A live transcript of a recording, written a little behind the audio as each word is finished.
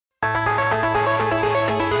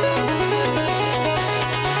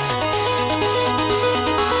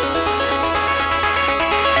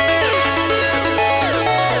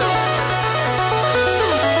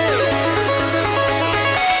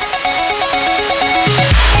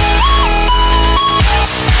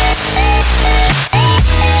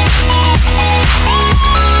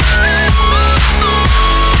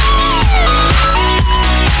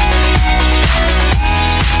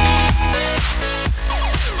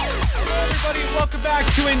Welcome back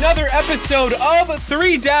to another episode of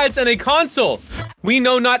Three Dads and a Console. We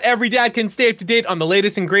know not every dad can stay up to date on the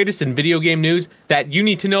latest and greatest in video game news that you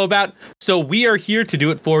need to know about, so we are here to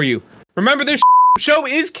do it for you. Remember, this show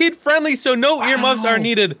is kid-friendly, so no earmuffs are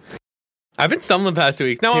needed. I've been stumbling the past 2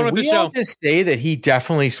 weeks. Now on with the show. Just say that he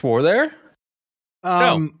definitely swore there?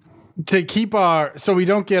 No. To keep so we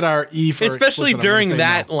don't get our E for especially during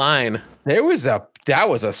that line. That was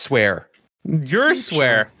a swear. You're a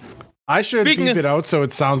swear. I should beep it out so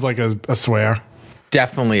it sounds like a swear.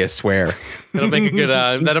 Definitely a swear. That'll make a good.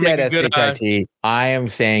 That'll make a good. I am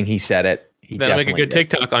saying he said it. That'll make a good did.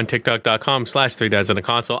 TikTok on TikTok.com/Three Dads and a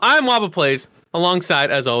Console. I'm Waba Plays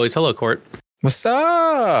alongside, as always. Hello, Court. What's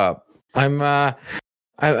up? I'm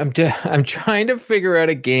trying to figure out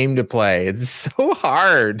a game to play. It's so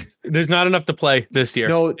hard. There's not enough to play this year.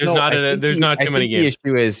 There's not too many games. The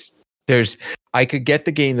issue is I could get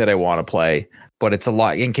the game that I want to play, but it's a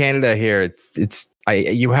lot in Canada here.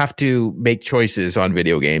 You have to make choices on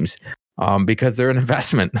video games because they're an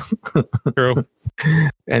investment. True.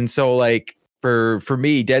 And so like for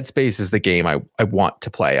me, Dead Space is the game I want to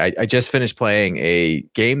play. I just finished playing a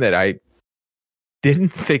game that I didn't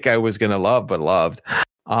think I was going to love, but loved.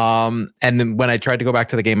 And then when I tried to go back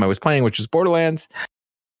to the game I was playing, which was Borderlands,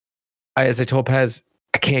 as I told Pez,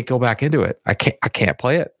 I can't go back into it. I can't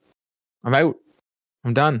play it. I'm out.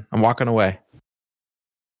 I'm done. I'm walking away.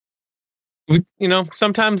 You know,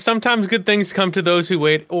 sometimes good things come to those who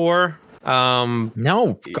wait, or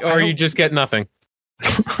you just get nothing.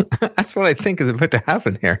 That's what I think is about to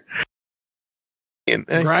happen here. The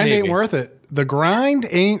grind ain't worth it. The grind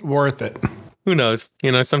ain't worth it. Who knows?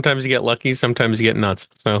 You know, sometimes you get lucky, sometimes you get nuts.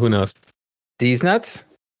 So who knows? D's nuts?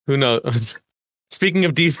 Who knows? Speaking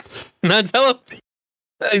of D's nuts, hello.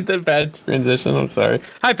 The bad transition. I'm sorry.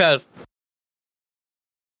 Hi, Paz.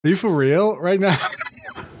 Are you for real right now?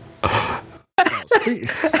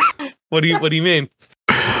 What do you mean?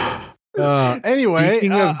 Anyway,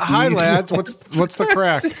 hi lads. What's the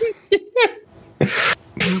crack?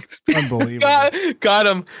 Unbelievable. Got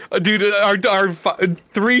him, dude. Our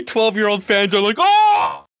 3 12-year-old fans are like,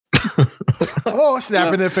 oh, oh,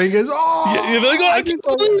 snapping their fingers. Oh, yeah, like,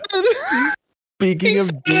 speaking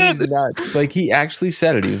of D's nuts, like he actually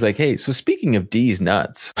said it. He was like, "Hey, so speaking of D's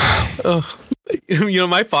nuts." You know,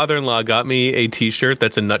 my father-in-law got me a T-shirt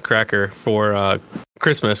that's a nutcracker for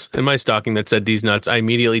Christmas in my stocking that said D's nuts. I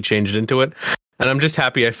immediately changed into it, and I'm just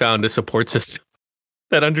happy I found a support system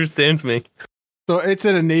that understands me. So it's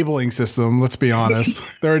an enabling system. Let's be honest;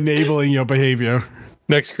 they're enabling your behavior.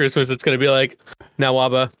 Next Christmas, it's going to be like, now,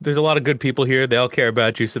 Waba, there's a lot of good people here. They all care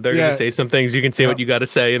about you, so they're going to say some things. You can say what you got to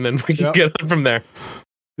say, and then we can get on from there.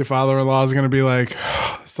 Your father-in-law is going to be like,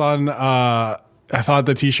 son, I thought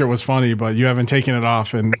the T-shirt was funny, but you haven't taken it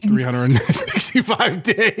off in 365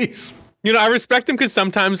 days. You know, I respect him because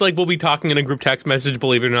sometimes, like, we'll be talking in a group text message.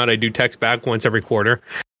 Believe it or not, I do text back once every quarter.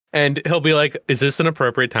 And he'll be like, is this an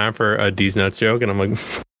appropriate time for a D's nuts joke? And I'm like,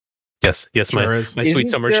 yes, my sweet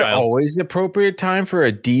summer child. Always the appropriate time for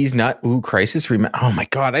a D's nut. Ooh, Crisis Oh my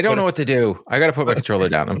God, I don't know what to do. I got to put my controller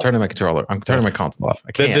down. I'm turning my console off.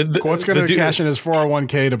 I can't. What's going to cash in his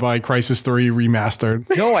 401k to buy Crisis 3 remastered?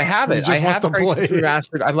 No, I have it. I have Crisis play.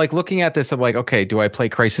 Remastered. I'm like looking at this. I'm like, okay, do I play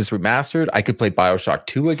Crisis Remastered? I could play BioShock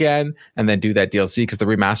 2 again and then do that DLC because the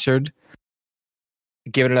remastered.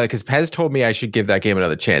 Give it another, because Pez told me I should give that game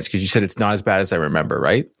another chance because you said it's not as bad as I remember,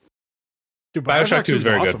 right? Dude, BioShock 2 is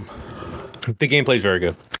very awesome. Good. The gameplay is very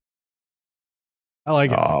good. I like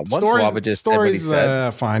it. Story's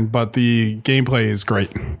fine, but the gameplay is great.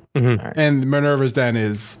 Mm-hmm. Right. And Minerva's Den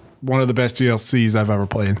is one of the best DLCs I've ever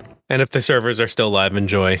played. And if the servers are still live,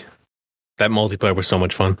 enjoy. That multiplayer was so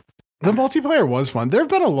much fun. The multiplayer was fun. There have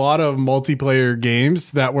been a lot of multiplayer games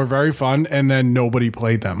that were very fun, and then nobody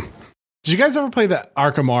played them. Did you guys ever play the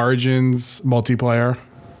Arkham Origins multiplayer?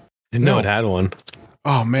 Didn't know it had one.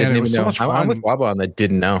 Oh man, it was so much fun. I'm with Waba on that.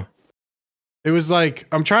 Didn't know. It was like,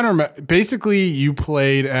 I'm trying to remember. Basically, you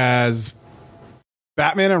played as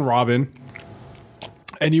Batman and Robin,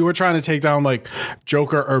 and you were trying to take down like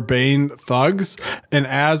Joker or Bane thugs. And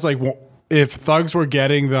as like, if thugs were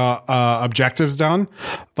getting the objectives done,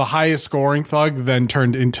 the highest scoring thug then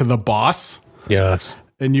turned into the boss. Yes.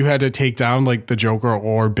 And you had to take down like the Joker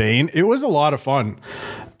or Bane. It was a lot of fun.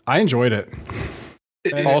 I enjoyed it.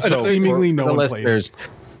 Also, seemingly no one played.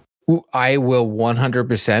 I will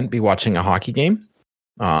 100% be watching a hockey game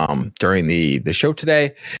during the show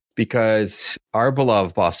today because our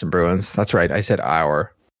beloved Boston Bruins, that's right, I said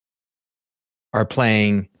are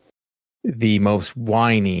playing the most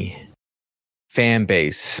whiny fan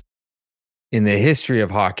base in the history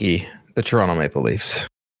of hockey, the Toronto Maple Leafs.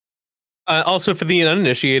 Also, for the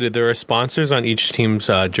uninitiated, there are sponsors on each team's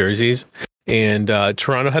jerseys, and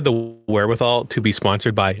Toronto had the wherewithal to be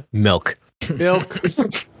sponsored by Milk,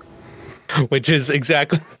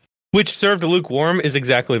 which served lukewarm is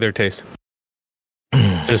exactly their taste.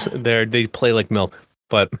 Just they play like milk,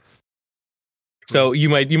 but so you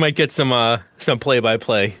might get some play by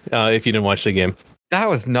play if you didn't watch the game. That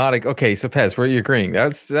was not okay. So Pez, where are you agreeing?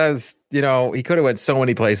 That's he could have went so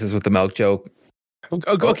many places with the milk joke.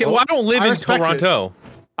 Okay, well, I don't live in Toronto.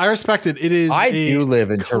 I respect it. It is. I do live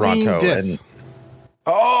in Toronto. Diss.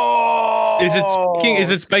 Is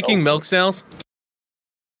it spiking milk sales?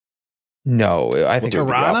 No, I think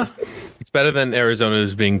Toronto. It's better than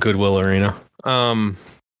Arizona's being Goodwill Arena, or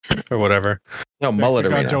whatever. No, Mullet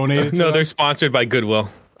Arena. Donated no, they're sponsored by Goodwill.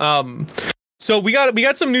 So we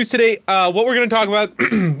got some news today. What we're going to talk about,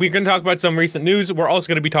 we're going to talk about some recent news. We're also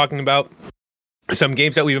going to be talking about some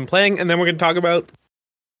games that we've been playing, and then we're going to talk about.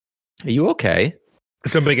 Are you okay?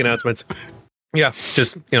 Some big announcements. Yeah,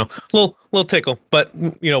 just little tickle, but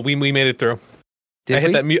we made it through. I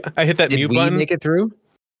hit that mute button. Did we make it through?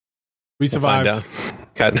 We survived.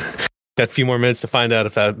 Got a few more minutes to find out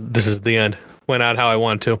if this is the end. Went out how I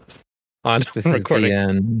wanted to on this recording. Is the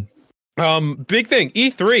end. Big thing,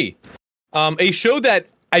 E3, a show that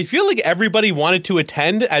I feel like everybody wanted to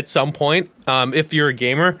attend at some point. If you're a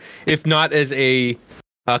gamer, if not as a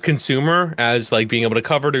consumer, as like being able to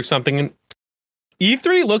cover it or something.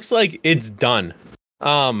 E3 looks like it's done.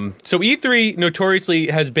 So E3 notoriously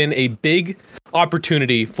has been a big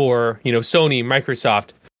opportunity for Sony,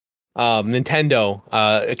 Microsoft, Nintendo,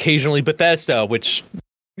 occasionally Bethesda, which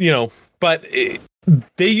but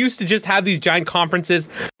they used to just have these giant conferences.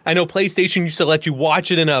 I know PlayStation used to let you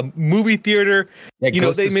watch it in a movie theater. Yeah,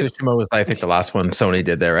 Ghost of Tsushima was, I think, the last one Sony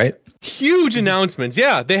did there, right? Huge announcements.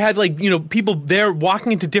 Yeah, they had people there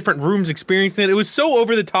walking into different rooms, experiencing it. It was so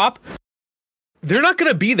over the top. They're not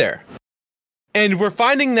going to be there. And we're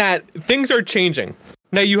finding that things are changing.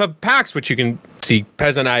 Now you have PAX, which you can see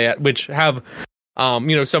Pez and I at, which have,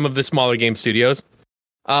 some of the smaller game studios.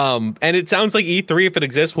 And it sounds like E3, if it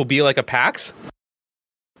exists, will be like a PAX,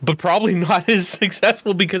 but probably not as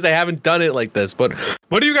successful because they haven't done it like this. But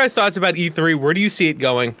what are your guys' thoughts about E3? Where do you see it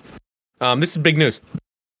going? This is big news.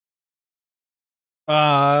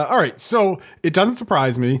 All right, so it doesn't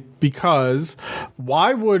surprise me because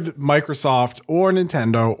why would Microsoft or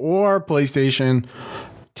Nintendo or PlayStation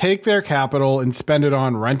take their capital and spend it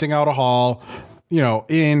on renting out a hall?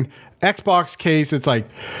 In Xbox case, it's like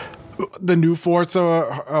the new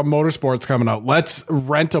Forza Motorsports coming out. Let's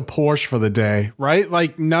rent a Porsche for the day, right?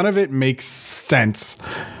 Like none of it makes sense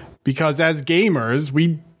because as gamers,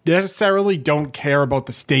 we necessarily don't care about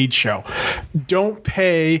the stage show. Don't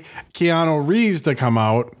pay Keanu Reeves to come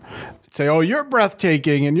out and say, oh, you're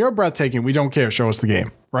breathtaking and you're breathtaking. We don't care. Show us the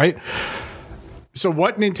game, right? So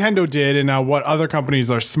what Nintendo did and now what other companies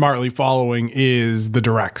are smartly following is the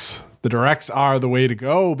directs. The directs are the way to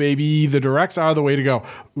go, baby. The directs are the way to go.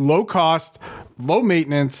 Low cost, low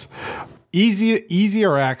maintenance,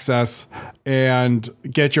 easier access, and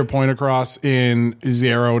get your point across in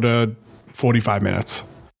 0 to 45 minutes.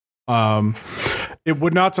 It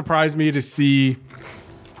would not surprise me to see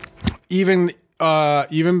even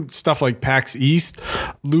stuff like PAX East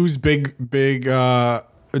lose big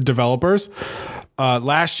developers.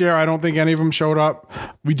 Last year, I don't think any of them showed up.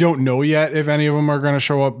 We don't know yet if any of them are going to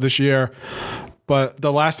show up this year. But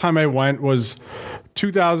the last time I went was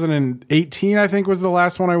 2018, I think was the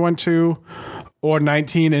last one I went to, or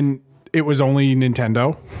 19, and it was only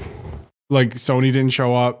Nintendo. Like Sony didn't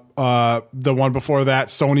show up. The one before that,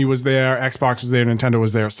 Sony was there, Xbox was there, Nintendo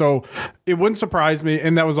was there. So it wouldn't surprise me.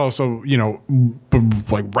 And that was also,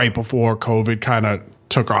 like right before COVID kind of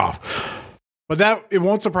took off. But it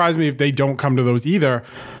won't surprise me if they don't come to those either,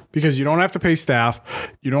 because you don't have to pay staff.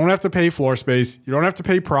 You don't have to pay floor space. You don't have to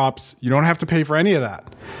pay props. You don't have to pay for any of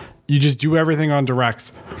that. You just do everything on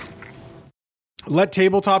directs. Let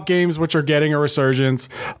tabletop games, which are getting a resurgence,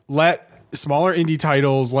 let smaller indie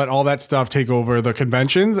titles, let all that stuff take over the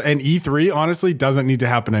conventions, and E3 honestly doesn't need to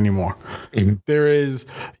happen anymore. Mm-hmm.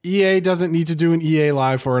 EA doesn't need to do an EA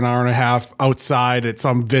Live for an hour and a half outside at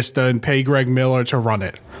some Vista and pay Greg Miller to run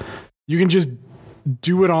it. You can just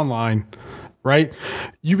do it online, right?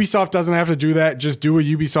 Ubisoft doesn't have to do that. Just do a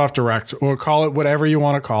Ubisoft Direct or call it whatever you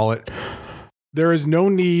want to call it. There is no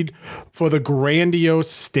need for the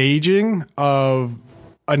grandiose staging of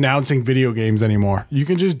announcing video games anymore. You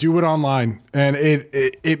can just do it online, and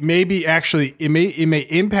it may be actually it may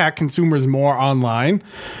impact consumers more online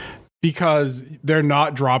because they're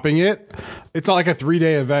not dropping it. It's not like a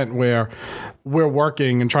 3-day event where we're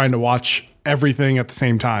working and trying to watch everything at the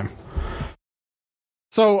same time.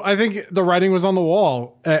 So I think the writing was on the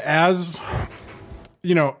wall. As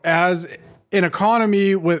an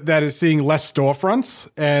economy that is seeing less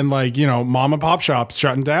storefronts and mom and pop shops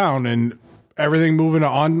shutting down and everything moving to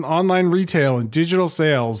online retail and digital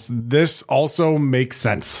sales, this also makes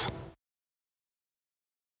sense.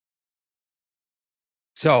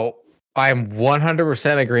 So I'm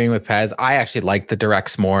 100% agreeing with Pez. I actually like the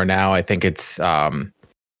directs more now. I think it's more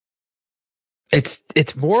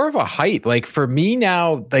of a hype. Like for me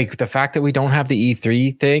now, like the fact that we don't have the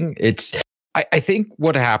E3 thing, I think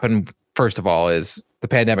what happened first of all is the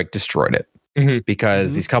pandemic destroyed it.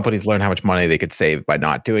 Because these companies learned how much money they could save by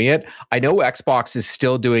not doing it. I know Xbox is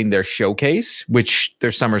still doing their showcase,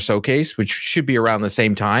 their summer showcase, which should be around the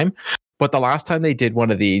same time. But the last time they did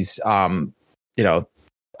one of these,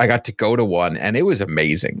 I got to go to one and it was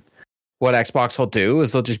amazing. What Xbox will do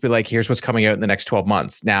is they'll just be like, here's what's coming out in the next 12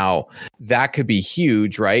 months. Now, that could be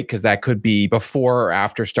huge, right? Because that could be before or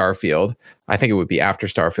after Starfield. I think it would be after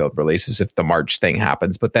Starfield releases if the March thing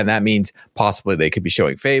happens. But then that means possibly they could be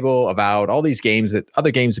showing Fable, Avowed, all these games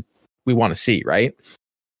other games we want to see, right?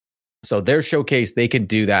 So their showcase, they can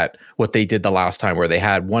do that, what they did the last time, where they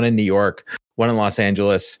had one in New York, one in Los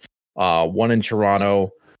Angeles, one in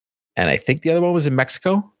Toronto, and I think the other one was in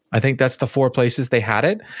Mexico. I think that's the 4 places they had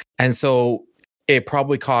it. And so it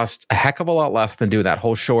probably cost a heck of a lot less than doing that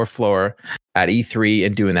whole show floor at E3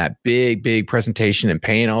 and doing that big presentation and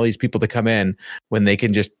paying all these people to come in when they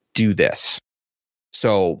can just do this.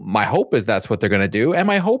 So my hope is that's what they're going to do. And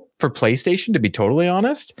my hope for PlayStation, to be totally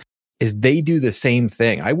honest, is they do the same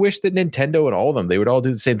thing. I wish that Nintendo and all of them, they would all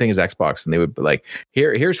do the same thing as Xbox. And they would be like,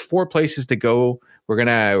 here's 4 places to go. We're going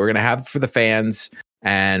to have for the fans.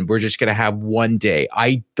 And we're just going to have one day.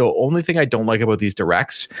 The only thing I don't like about these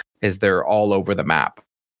directs is they're all over the map.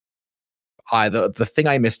 The thing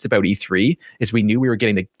I missed about E3 is we knew we were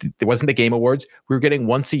getting it wasn't the Game Awards. We were getting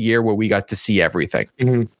once a year where we got to see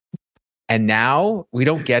everything. And now we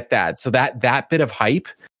don't get that. So that bit of hype,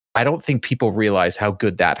 I don't think people realize how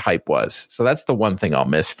good that hype was. So that's the one thing I'll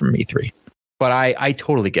miss from E3. But I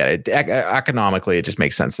totally get it. Economically, it just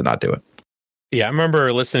makes sense to not do it. Yeah, I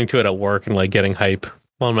remember listening to it at work and getting hype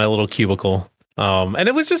on my little cubicle. And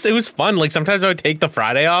it was fun. Like sometimes I would take the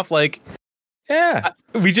Friday off. We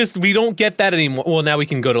don't get that anymore. Well, now we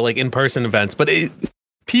can go to in-person events, but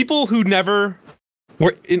people who never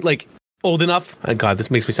were old enough. Oh God, this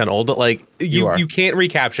makes me sound old, but you can't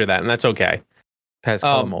recapture that, and that's okay.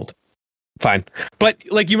 Call them old. Fine,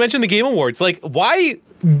 but you mentioned the Game Awards. Why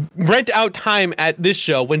rent out time at this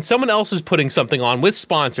show when someone else is putting something on with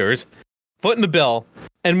sponsors? Foot in the bill,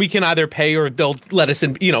 and we can either pay or they'll let us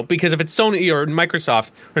in, because if it's Sony or Microsoft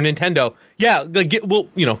or Nintendo,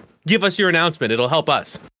 give us your announcement. It'll help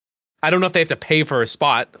us. I don't know if they have to pay for a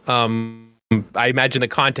spot. I imagine the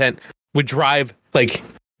content would drive the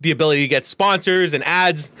ability to get sponsors and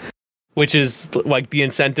ads, which is the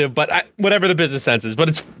incentive, but whatever the business sense is, but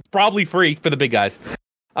it's probably free for the big guys.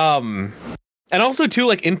 And also, too,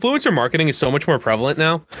 influencer marketing is so much more prevalent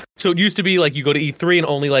now. So it used to be you go to E3 and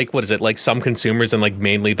only some consumers and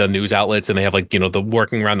mainly the news outlets, and they have the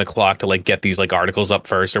working around the clock to get these articles up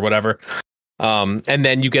first or whatever. And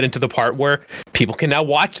then you get into the part where people can now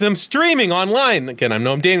watch them streaming online. Again, I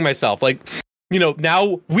know I'm dating myself.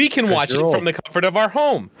 Now we can watch it from the comfort of our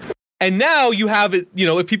home. And now you have it,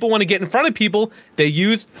 if people want to get in front of people, they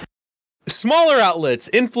use smaller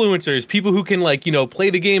outlets, influencers, people who can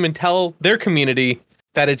play the game and tell their community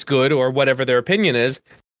that it's good or whatever their opinion is.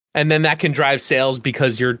 And then that can drive sales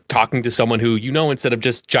because you're talking to someone who instead of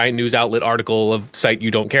just giant news outlet article of site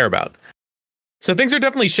you don't care about. So things are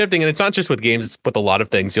definitely shifting, and it's not just with games, it's with a lot of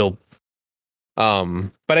things.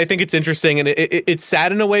 But I think it's interesting, and it's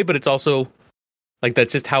sad in a way, but it's also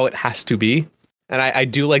that's just how it has to be. And I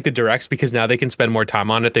do like the directs because now they can spend more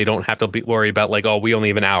time on it. They don't have to worry about we only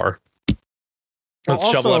have an hour.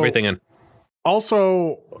 Let's shovel everything in.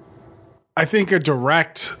 Also, I think a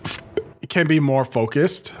direct can be more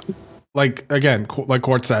focused. Again, like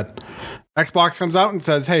Court said, Xbox comes out and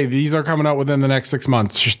says, hey, these are coming out within the next 6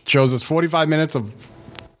 months. Shows us 45 minutes of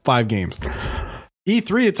 5 games.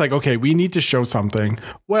 E3, it's okay, we need to show something.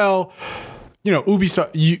 Well,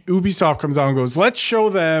 Ubisoft comes out and goes, let's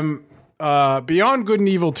show them Beyond Good and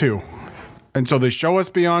Evil 2. And so they show us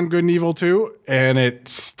Beyond Good and Evil 2, and it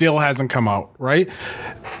still hasn't come out, right?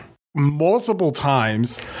 Multiple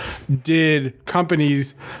times did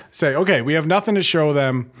companies say, okay, we have nothing to show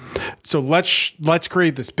them, so let's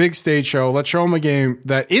create this big stage show. Let's show them a game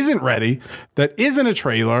that isn't ready, that isn't a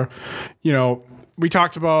trailer. We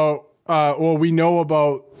talked about, we know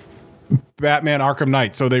about Batman Arkham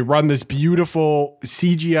Knight. So they run this beautiful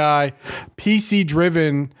CGI,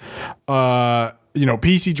 PC-driven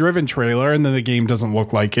PC driven trailer and then the game doesn't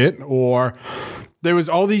look like it, or there was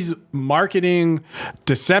all these marketing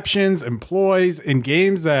deceptions and ploys in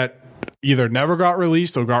games that either never got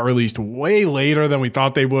released or got released way later than we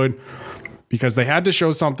thought they would, because they had to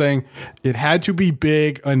show something. It had to be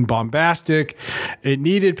big and bombastic. It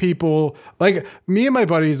needed people like me and my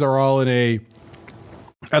buddies are all in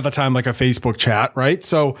at the time, like a Facebook chat, right?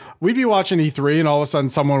 So we'd be watching E3 and all of a sudden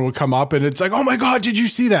someone would come up and it's like, oh my God, did you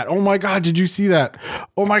see that? Oh my God, did you see that?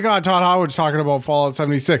 Oh my God, Todd Howard's talking about Fallout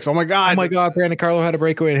 76. Oh my God. Oh my God, Brandon Carlo had a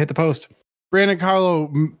breakaway and hit the post. Brandon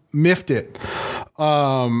Carlo miffed it.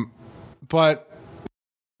 But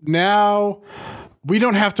now we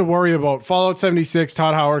don't have to worry about Fallout 76,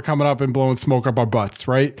 Todd Howard coming up and blowing smoke up our butts,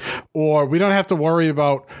 right? Or we don't have to worry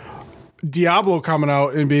about Diablo coming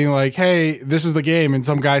out and being like, hey, this is the game. And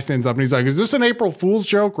some guy stands up and he's like, is this an April Fool's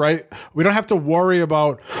joke, right? We don't have to worry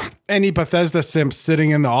about any Bethesda simps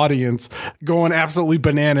sitting in the audience going absolutely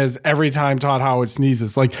bananas every time Todd Howard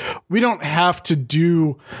sneezes. Like, we don't have to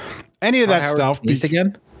do any of Todd that Howard stuff. sneezed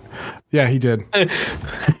again? Yeah, he did.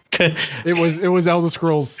 It was Elder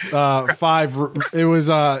Scrolls 5. It was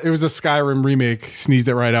a Skyrim remake. Sneezed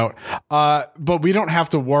it right out. But we don't have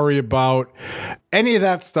to worry about any of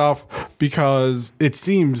that stuff, because it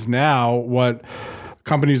seems now what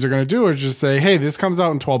companies are going to do is just say, hey, this comes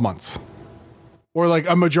out in 12 months. Or like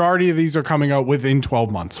a majority of these are coming out within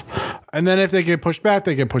 12 months. And then if they get pushed back,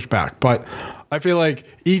 they get pushed back. But I feel like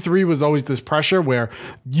E3 was always this pressure where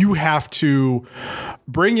you have to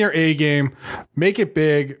bring your A game, make it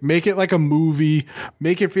big, make it like a movie,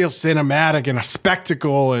 make it feel cinematic and a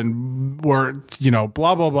spectacle, and blah,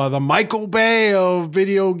 blah, blah, the Michael Bay of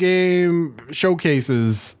video game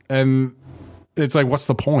showcases. And it's like, what's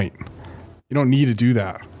the point? You don't need to do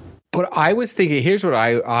that. But I was thinking, here's what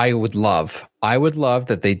I would love. I would love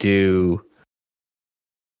that they do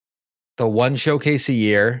the one showcase a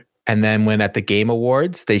year, and then when at the Game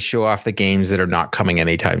Awards, they show off the games that are not coming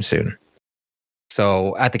anytime soon.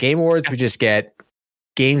 So at the Game Awards, we just get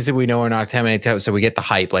games that we know are not coming anytime. So we get the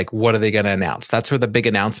hype. Like, what are they going to announce? That's where the big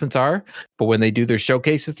announcements are. But when they do their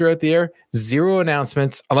showcases throughout the year, zero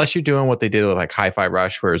announcements, unless you're doing what they did with like Hi-Fi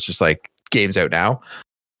Rush, where it's just like games out now.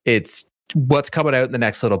 It's what's coming out in the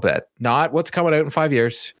next little bit, not what's coming out in 5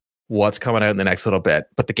 years, what's coming out in the next little bit.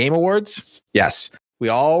 But the Game Awards, yes, we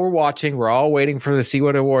all were watching. We're all waiting to see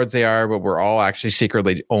what awards they are, but we're all actually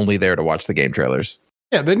secretly only there to watch the game trailers.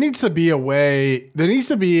 Yeah, there needs to be a way. There needs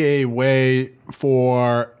to be a way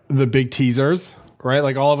for the big teasers, right?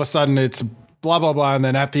 Like all of a sudden it's blah, blah, blah. And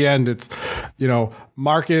then at the end, it's,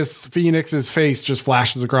 Marcus Phoenix's face just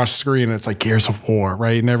flashes across the screen and it's like Gears of War,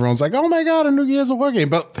 right? And everyone's like, oh my God, a new Gears of War game.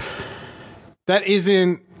 But that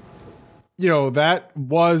isn't, that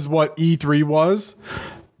was what E3 was,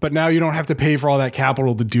 but now you don't have to pay for all that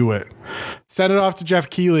capital to do it. Send it off to Jeff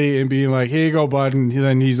Keighley and being like, here you go, bud. And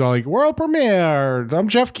then he's all like, world premiere. I'm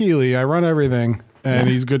Jeff Keighley. I run everything. And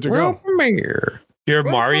he's good to world go. Premiere. You're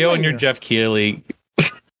World Mario premiere. and you're Jeff Keighley.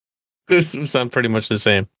 This sound pretty much the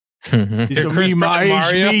same. He's You're Chris Pratt,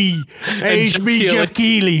 Mario, HB Jeff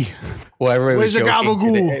Keighley. Well, everybody was Where's the joking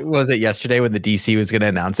gabagool? today. Was it yesterday when the DC was going to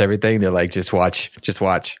announce everything? They're like, just watch.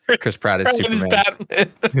 Chris Pratt is Superman.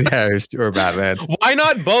 Batman. Yeah, or Batman. Why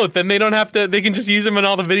not both? Then they don't have to. They can just use them in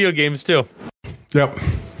all the video games too. Yep.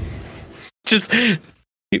 Just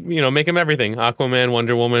make him everything. Aquaman,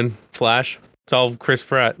 Wonder Woman, Flash. It's all Chris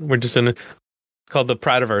Pratt. We're just in. It's called the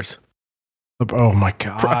Prattiverse. Oh my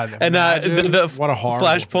God. And the what a horrible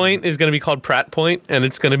Flashpoint is going to be called Pratt Point, and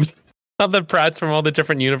it's going to be all the Pratts from all the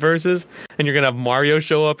different universes. And you're going to have Mario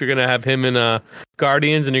show up. You're going to have him in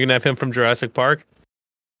Guardians, and you're going to have him from Jurassic Park.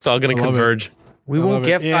 It's all going to converge. We won't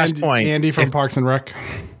get Flashpoint. Andy from Parks and Rec.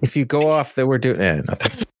 If you go off, then we're doing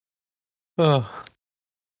nothing. Oh.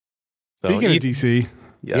 So, Speaking of DC.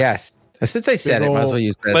 Yes. Since I said it, might as well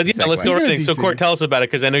use that. But yeah, let's go right in. So, DC. Court, tell us about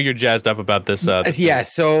it, because I know you're jazzed up about this. Yeah,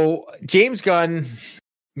 so James Gunn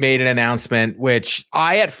made an announcement, which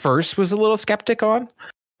I at first was a little skeptic on.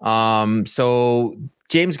 So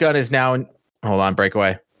James Gunn is now hold on,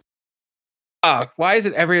 breakaway. Why is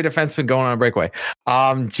it every defenseman going on a breakaway?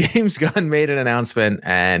 James Gunn made an announcement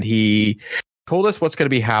and he told us what's going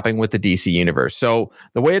to be happening with the DC universe. So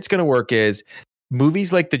the way it's going to work is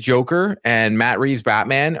movies like The Joker and Matt Reeves'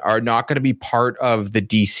 Batman are not going to be part of the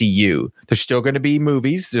DCU. They're still going to be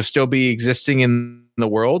movies. They'll still be existing in the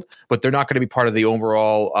world, but they're not going to be part of the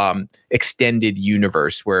overall extended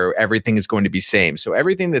universe where everything is going to be same. So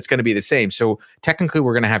everything that's going to be the same. So technically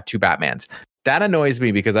we're going to have two Batmans. That annoys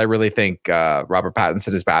me because I really think Robert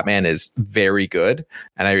Pattinson as Batman is very good.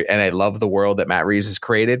 And I love the world that Matt Reeves has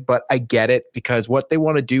created, but I get it because what they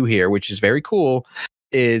want to do here, which is very cool,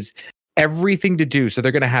 is everything to do. So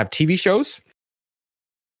they're going to have TV shows,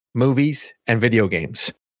 movies, and video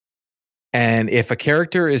games. And if a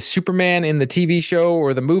character is Superman in the TV show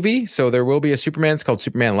or the movie, so there will be a Superman. It's called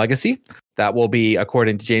Superman Legacy. That will be,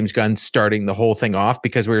 according to James Gunn, starting the whole thing off,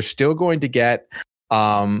 because we're still going to get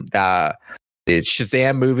the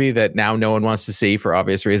Shazam movie that now no one wants to see for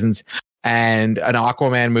obvious reasons, and an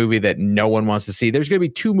Aquaman movie that no one wants to see. There's going to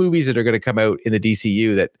be 2 movies that are going to come out in the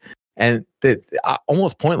DCU that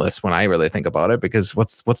almost pointless when I really think about it, because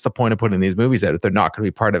what's the point of putting these movies out if they're not going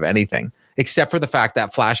to be part of anything, except for the fact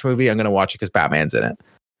that Flash movie, I'm going to watch it because Batman's in it.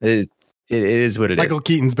 It is what it Michael is.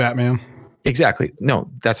 Keaton's Batman. Exactly. No,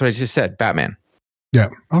 that's what I just said. Batman. Yeah.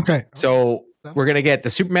 Okay. So we're going to get the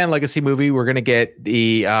Superman Legacy movie. We're going to get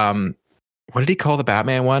the, what did he call the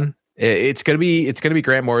Batman one? It's going to be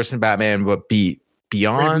Grant Morrison Batman, but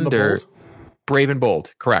Beyond or Brave and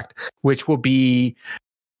Bold. Correct. Which will be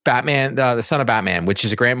Batman, the Son of Batman, which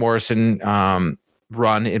is a Grant Morrison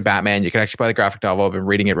run in Batman. You can actually buy the graphic novel. I've been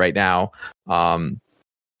reading it right now.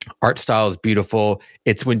 Art style is beautiful.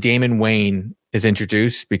 It's when Damon Wayne is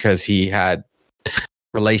introduced, because he had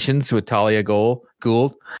relations with Talia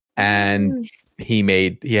Gould, and he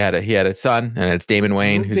had a son, and it's Damon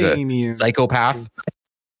Wayne, who's a psychopath.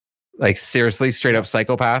 Like, seriously, straight up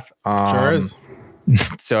psychopath. Sure is.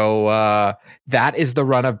 So that is the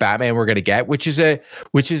run of Batman we're going to get, which is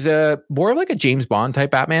a more like a James Bond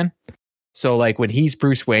type Batman. So like when he's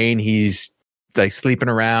Bruce Wayne, he's like sleeping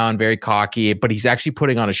around, very cocky, but he's actually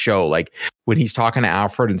putting on a show. Like when he's talking to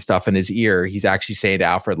Alfred and stuff in his ear, he's actually saying to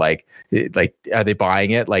Alfred, like, are they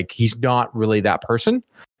buying it? Like, he's not really that person.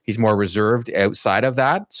 He's more reserved outside of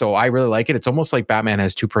that. So I really like it. It's almost like Batman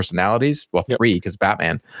has 2 personalities. Well, 3, because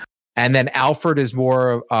Batman. And then Alfred is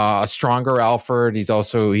more a stronger Alfred. He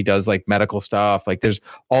does like medical stuff. Like, there's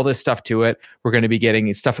all this stuff to it. We're going to be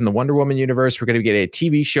getting stuff in the Wonder Woman universe. We're going to get a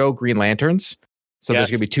TV show, Green Lanterns. So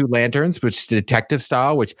there's going to be 2 lanterns, which is detective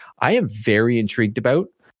style, which I am very intrigued about.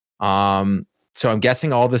 So I'm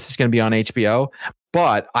guessing all this is going to be on HBO.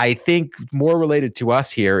 But I think more related to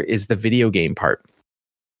us here is the video game part.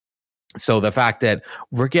 So the fact that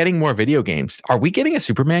we're getting more video games. Are we getting a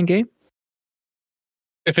Superman game?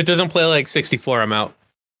 If it doesn't play like 64, I'm out.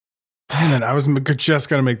 Man, I was just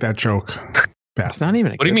going to make that joke. It's not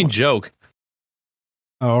even. What do you mean joke?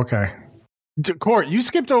 Oh, okay. Court, you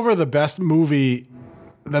skipped over the best movie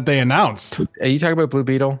that they announced. Are you talking about Blue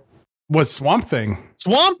Beetle? Was Swamp Thing.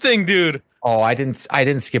 Swamp Thing, dude. Oh, I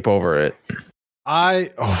didn't skip over it.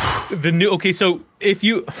 The new. Okay, so if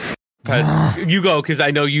you you go, because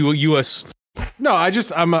I know you. No, I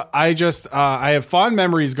have fond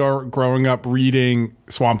memories growing up reading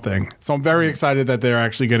Swamp Thing. So I'm very excited that they're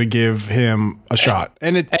actually going to give him a shot.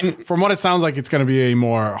 And from what it sounds like, it's going to be a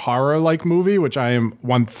more horror-like movie, which I am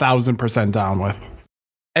 1000% down with.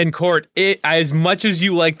 And Court, as much as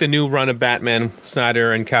you like the new run of Batman,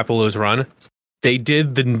 Snyder and Capullo's run, they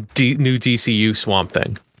did the new DCU Swamp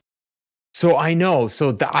Thing. So I know.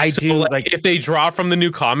 So if they draw from the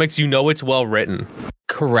new comics, you know it's well written.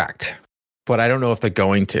 Correct. But I don't know if they're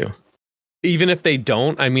going to. Even if they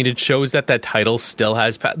don't, I mean, it shows that title still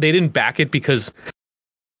has. They didn't back it because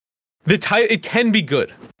it can be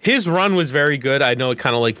good. His run was very good. I know it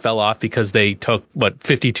kind of like fell off because they took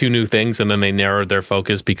 52 new things and then they narrowed their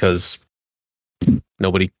focus because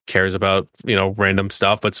nobody cares about random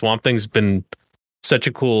stuff. But Swamp Thing's been such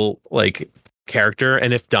a cool character,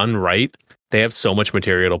 and if done right, they have so much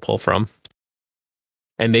material to pull from.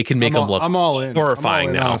 And they can make him look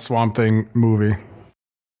horrifying now. Swamp Thing movie.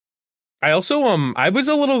 I also I was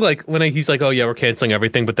a little when he's like, oh yeah, we're canceling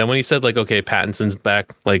everything, but then when he said okay, Pattinson's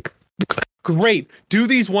back, great, do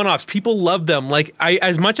these one-offs. People love them.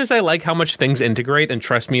 As much as I like how much things integrate, and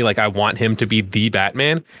trust me, I want him to be the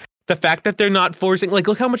Batman. The fact that they're not forcing,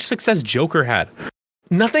 look how much success Joker had.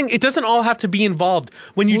 Nothing. It doesn't all have to be involved.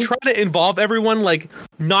 When you try to involve everyone,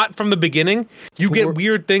 not from the beginning, you get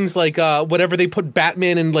weird things whatever they put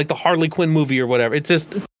Batman in the Harley Quinn movie or whatever. It's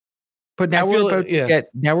just. But now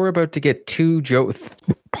we're about to get 2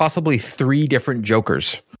 possibly 3 different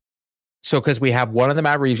Jokers. So because we have one in the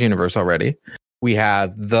Matt Reeves universe already, we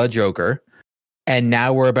have the Joker, and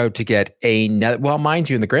now we're about to get another. Well, mind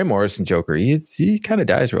you, in the Grant Morrison Joker, he kind of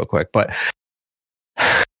dies real quick, but.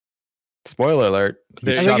 Spoiler alert.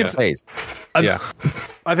 I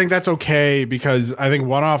think that's okay because I think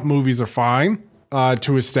one-off movies are fine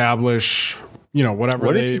to establish, whatever.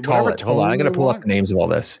 What does he call it? Hold on, I'm going to pull up the names of all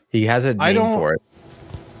this. He has a name for it.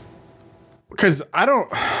 Because I'm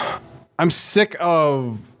kind of sick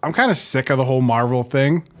of the whole Marvel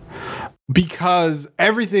thing because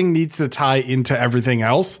everything needs to tie into everything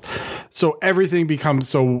else. So everything becomes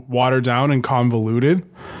so watered down and convoluted.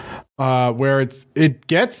 where it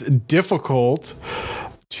gets difficult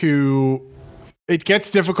to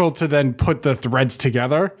then put the threads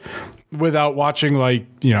together without watching, like,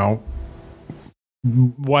 you know,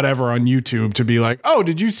 whatever on YouTube to be like, oh,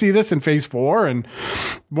 did you see this in phase 4? And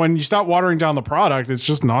when you start watering down the product, it's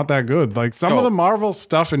just not that good. Like some of the Marvel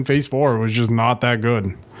stuff in phase 4 was just not that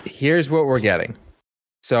good. Here's what we're getting.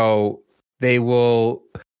 So they will,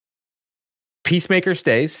 Peacemaker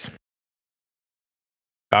stays.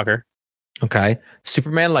 Shocker. Okay.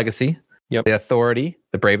 Superman Legacy. Yep. The Authority,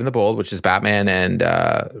 The Brave and the Bold, which is Batman and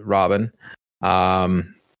Robin.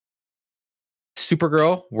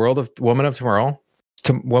 Supergirl, Woman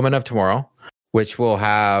of Tomorrow, which will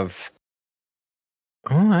have,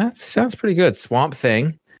 that sounds pretty good. Swamp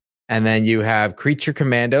Thing. And then you have Creature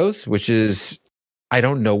Commandos, which is, I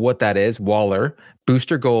don't know what that is. Waller,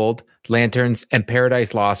 Booster Gold, Lanterns, and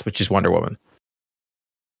Paradise Lost, which is Wonder Woman.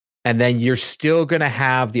 And then you're still going to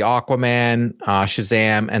have the Aquaman,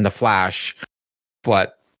 Shazam, and the Flash.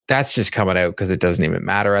 But that's just coming out because it doesn't even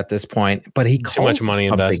matter at this point. But he too much money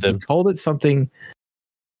invested. He called it something.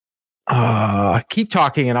 Keep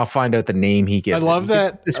talking and I'll find out the name he gives. I love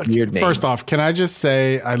that. This weird name. First off, can I just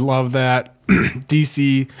say I love that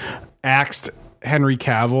DC axed Henry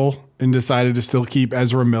Cavill and decided to still keep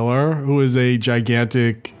Ezra Miller, who is a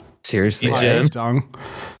gigantic seriously dung.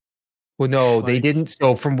 Well, no, they didn't.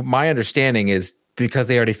 So from my understanding is because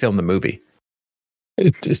they already filmed the movie.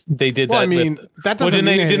 They did that. I mean, that doesn't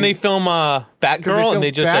mean didn't they film Batgirl and they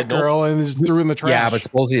just said Batgirl and just threw in the trash? Yeah, but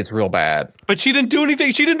supposedly it's real bad. But she didn't do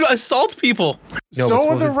anything. She didn't assault people. No, so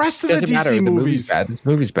are the rest of the DC movies. This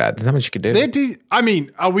movie's bad. There's not much you could do. I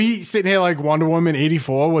mean, are we sitting here like Wonder Woman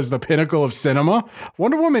 84 was the pinnacle of cinema?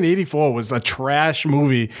 Wonder Woman 84 was a trash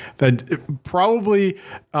movie that probably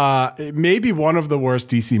maybe one of the worst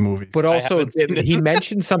DC movies. But also, he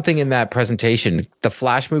mentioned something in that presentation. The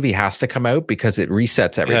Flash movie has to come out because it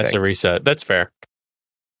resets everything. It has to reset. That's fair.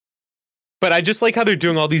 But I just like how they're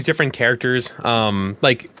doing all these different characters.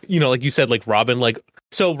 Like, you know, like you said, like Robin, like,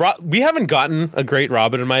 so we haven't gotten a great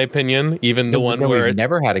Robin, in my opinion. Even the one where we've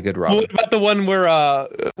never had a good Robin. What about the one where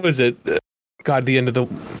was it? God, the end of the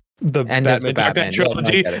end Batman, of the Batman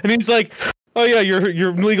trilogy, and he's like, "Oh yeah,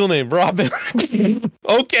 your legal name, Robin."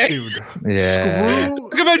 Okay, dude. Yeah.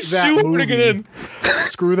 Look about shooting it in.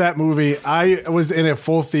 Screw that movie. I was in a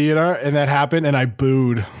full theater and that happened, and I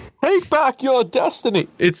booed. Take back your destiny.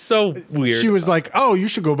 It's so weird. She was like, "Oh, you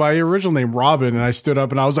should go by your original name, Robin," and I stood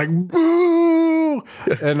up and I was like, "Boo!"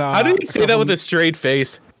 And how did you say that with a straight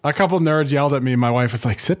face? A couple nerds yelled at me. My wife was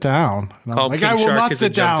like, "Sit down." And I was like, "I will not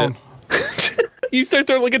sit down." You start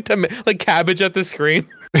throwing like cabbage at the screen.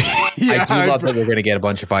 Yeah, I do love that we're going to get a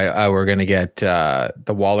bunch of. We're going to get the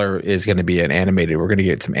Waller is going to be an animated. We're going to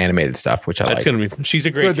get some animated stuff, which I like. That's going to be. She's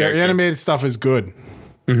a great character. Their animated stuff is good.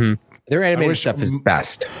 Mm-hmm. Their animated stuff is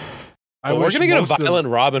best. Well, we're gonna get a violent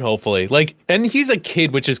Robin, hopefully. Like, and he's a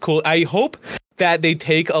kid, which is cool. I hope that they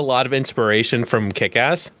take a lot of inspiration from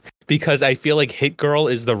Kick-Ass, because I feel like Hit Girl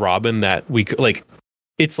is the Robin that we could like.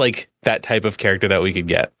 It's like that type of character that we could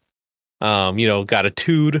get. You know, got a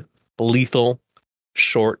tude, lethal,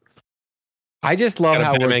 short. I just love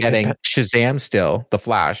how we're getting Shazam still, The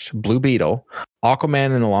Flash, Blue Beetle,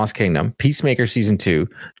 Aquaman and the Lost Kingdom, Peacemaker Season 2,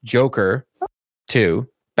 Joker 2,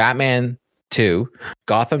 Batman 2,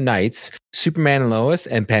 Gotham Knights, Superman and Lois,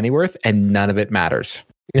 and Pennyworth, and none of it matters.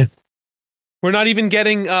 Yeah. We're not even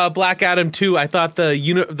getting Black Adam 2. I thought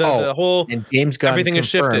the whole and James Gunn everything has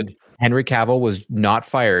shifted. Henry Cavill was not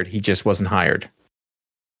fired. He just wasn't hired.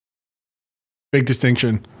 Big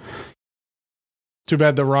distinction. Too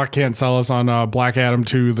bad The Rock can't sell us on Black Adam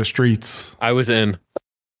 2 The Streets. I was in.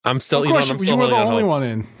 I'm still. Of course, you were the only one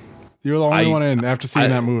in. You were the only one in after seeing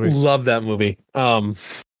that movie. Love that movie.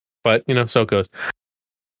 But you know, so it goes.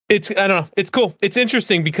 I don't know. It's cool. It's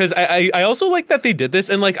interesting because I also like that they did this,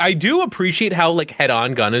 and like I do appreciate how like head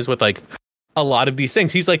on Gunn is with like a lot of these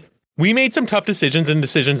things. He's like, we made some tough decisions, and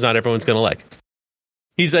decisions not everyone's gonna like.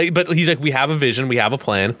 He's like, we have a vision, we have a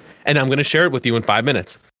plan, and I'm gonna share it with you in 5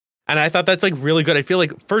 minutes. And I thought that's like really good. I feel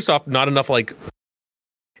like first off, not enough like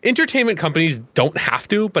entertainment companies don't have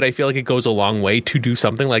to, but I feel like it goes a long way to do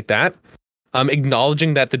something like that.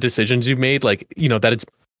 Acknowledging that the decisions you've made, like, you know, that it's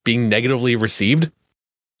being negatively received,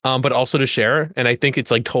 but also to share. And I think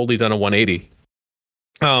it's like totally done a 180.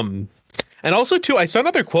 And also too, I saw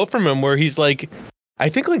another quote from him where he's like, I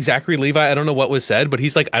think like Zachary Levi, I don't know what was said, but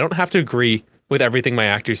he's like, I don't have to agree with everything my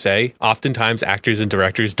actors say. Oftentimes actors and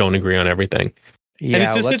directors don't agree on everything. Yeah, and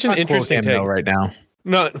it's just such an interesting take right now.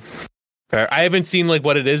 No, fair. I haven't seen like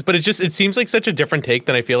what it is, but it seems like such a different take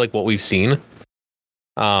than I feel like what we've seen.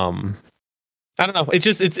 I don't know.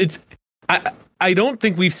 It's I don't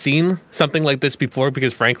think we've seen something like this before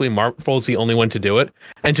because frankly, Marvel's the only one to do it.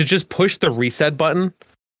 And to just push the reset button,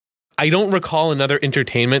 I don't recall another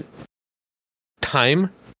entertainment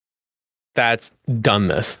time that's done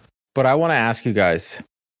this. But I want to ask you guys,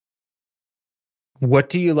 what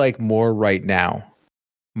do you like more right now?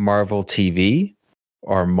 Marvel TV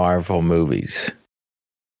or Marvel movies?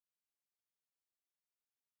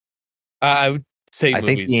 I would say I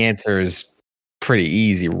movies. think the answer is pretty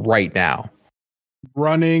easy right now.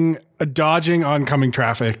 Dodging oncoming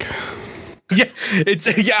traffic. Yeah,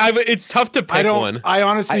 it's tough to pick one. I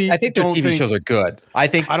honestly I think their don't TV shows are good.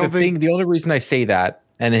 The only reason I say that,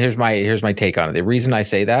 and here's my take on it. The reason I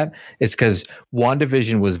say that is because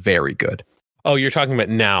WandaVision was very good. Oh, you're talking about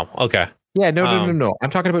now. Okay. Yeah, no. I'm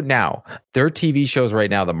talking about now. Their TV shows right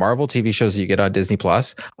now, the Marvel TV shows that you get on Disney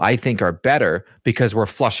Plus, I think are better because we're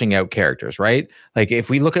flushing out characters, right? Like if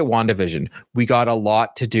we look at WandaVision, we got a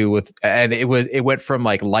lot to do with, and it went from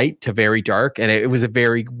like light to very dark, and it was a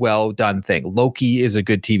very well done thing. Loki is a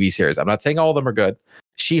good TV series. I'm not saying all of them are good.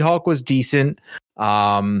 She-Hulk was decent.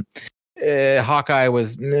 Hawkeye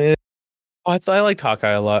was. I liked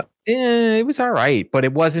Hawkeye a lot. It was all right, but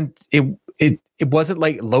it wasn't. It wasn't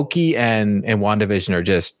like Loki and WandaVision are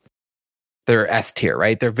just, they're S tier,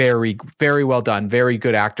 right? They're very, very well done. Very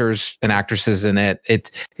good actors and actresses in it.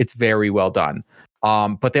 It's very well done.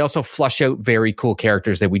 But they also flush out very cool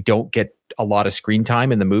characters that we don't get a lot of screen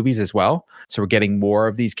time in the movies as well. So we're getting more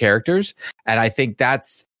of these characters. And I think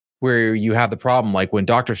that's where you have the problem. Like when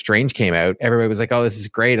Doctor Strange came out, everybody was like, oh, this is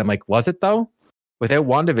great. I'm like, was it though? Without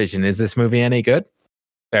WandaVision, is this movie any good?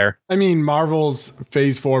 Fair. I mean, Marvel's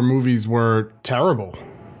Phase 4 movies were terrible.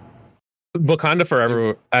 Wakanda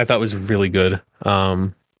Forever, I thought was really good.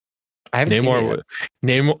 I haven't seen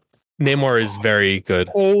it. Namor is very good.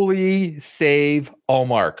 Holy save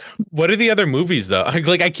Allmark. What are the other movies though? I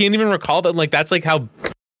can't even recall them. Like that's like how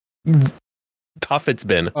tough it's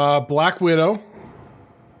been. Black Widow,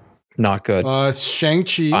 Not good.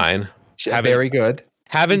 Shang-Chi, Fine. Very good.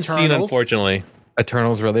 Haven't seen, Eternals. unfortunately.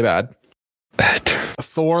 Eternals really bad.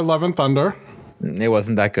 Thor: Love and Thunder, It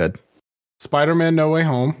wasn't that good. Spider-Man: No Way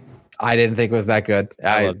Home. I didn't think it was that good.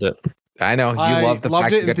 I loved it. I know you I loved the loved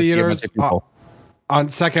fact it you in got to see a bunch theaters. of people. On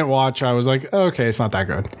second watch, I was like, okay, it's not that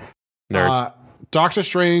good. Nerds. Doctor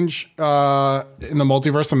Strange in the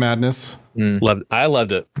Multiverse of Madness. I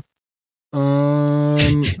loved it.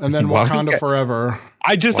 And then Wow, he's Wakanda got- Forever.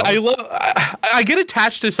 I get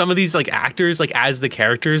attached to some of these like actors like as the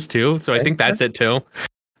characters too. So I think that's it too.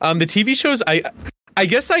 The TV shows, I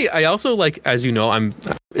guess I also like, as you know, I'm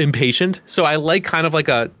impatient. So I like kind of like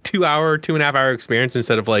a 2.5 hour experience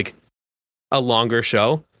instead of like a longer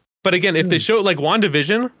show. But again, if the show like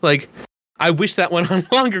WandaVision, like I wish that went on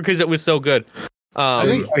longer because it was so good. I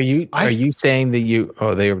think Are you saying that you?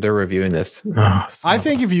 Oh, they're reviewing this. Oh, I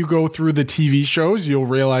think if you go through the TV shows, you'll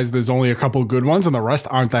realize there's only a couple good ones and the rest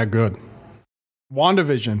aren't that good.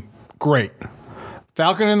 WandaVision, great.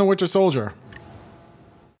 Falcon and the Winter Soldier,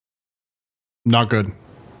 not good.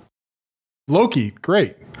 Loki,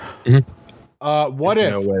 great. Mm-hmm. What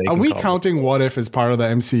There's If? no way they Are can we call counting What If as part of the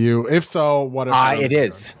MCU? If so, What If? it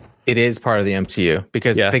is. It is part of the MCU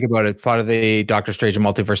because think about it. Part of the Doctor Strange and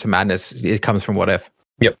Multiverse of Madness. It comes from What If.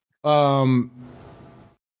 Yep.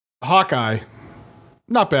 Hawkeye,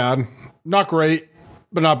 not bad, not great,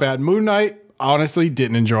 but not bad. Moon Knight, honestly,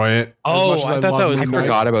 didn't enjoy it. Oh, I thought that was I Moon Knight.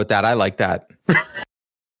 forgot about that. I like that.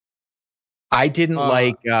 I didn't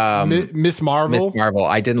like Miss Marvel. Miss Marvel.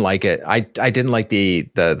 I didn't like it. I didn't like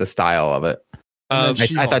the style of it. And then I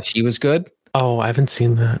She-Hulk. thought she was good. Oh, I haven't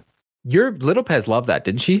seen that. Your Little Pez loved that,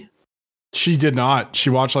 didn't she? She did not. She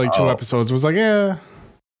watched like 2 episodes. Was like, yeah.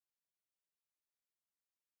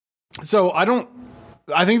 So I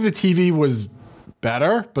think the TV was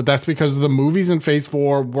better, but that's because the movies in Phase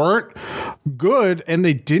 4 weren't good, and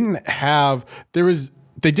they didn't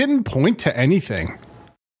point to anything.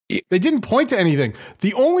 They didn't point to anything.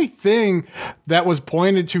 The only thing that was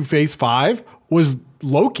pointed to Phase 5 was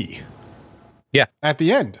Loki. Yeah. At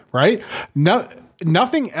the end, right?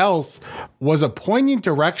 Nothing else was a poignant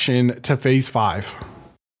direction to Phase 5.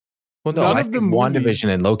 Well, no, None I of the think movies- WandaVision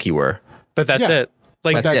and Loki were. But that's Yeah. it.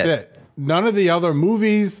 Like That's That's it. None of the other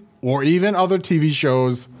movies or even other TV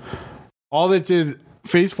shows. All that did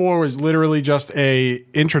Phase 4 was literally just a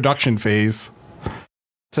introduction phase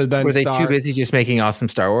to then Were they start too busy just making awesome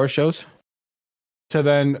Star Wars shows? to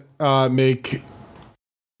then make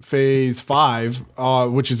Phase 5,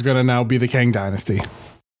 which is going to now be the Kang Dynasty.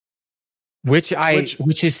 Which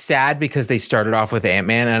is sad because they started off with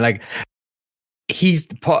Ant-Man and like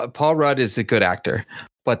Paul Rudd is a good actor,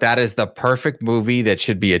 but that is the perfect movie that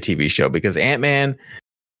should be a TV show because Ant-Man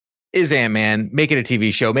is Ant-Man. Make it a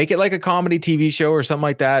TV show. Make it like a comedy TV show or something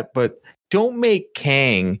like that. But don't make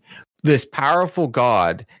Kang, this powerful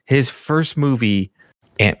god, his first movie,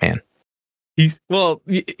 Ant-Man. He's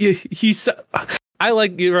I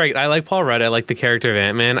like, you're right. I like Paul Rudd. I like the character of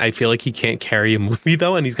Ant-Man. I feel like he can't carry a movie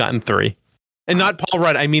though, and he's gotten 3. And not Paul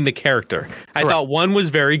Rudd, I mean the character. I thought 1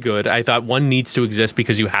 was very good. I thought 1 needs to exist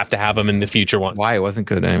because you have to have him in the future ones. Why? It wasn't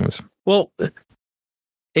good anyways. Well,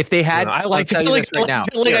 if they had, I like it.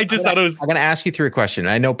 I just thought it was. I'm going to ask you 3 questions.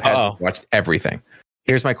 I know Pez has watched everything.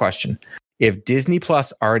 Here's my question. If Disney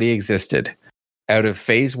Plus already existed, out of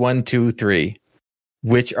phase 1, 2, 3,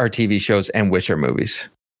 which are TV shows and which are movies?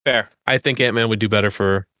 Fair. I think Ant-Man would do better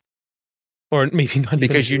for, or maybe not.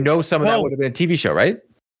 Because you know some of that would have been a TV show, right?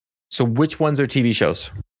 So which ones are TV shows?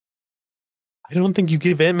 I don't think you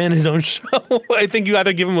give Ant-Man his own show. I think you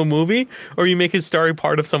either give him a movie or you make his story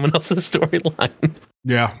part of someone else's storyline.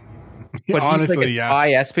 Yeah. But honestly, he's like a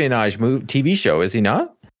spy espionage TV show, is he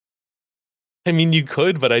not? I mean, you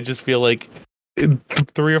could, but I just feel like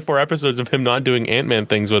 3 or 4 episodes of him not doing Ant-Man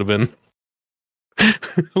things would have been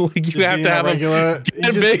like you have to have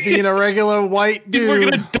being a regular white dude.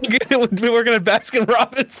 We're gonna Baskin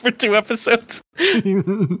Robbins for 2 episodes.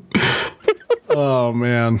 Oh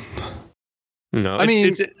man. No,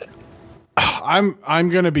 I'm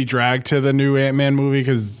gonna be dragged to the new Ant-Man movie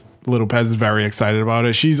because Little Pez is very excited about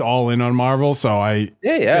it. She's all in on Marvel, so I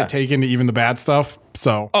get taken to even the bad stuff.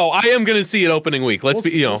 So I am gonna see it opening week. Let's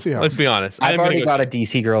be honest. I've already got a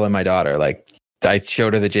DC girl in my daughter. Like I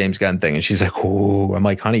showed her the James Gunn thing, and she's like, "Oh," I'm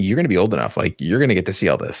like, "Honey, you're gonna be old enough. Like you're gonna get to see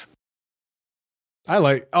all this." I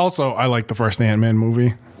like the first Ant-Man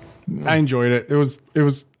movie. I enjoyed it. It was.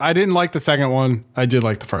 I didn't like the second one. I did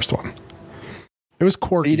like the first one. It was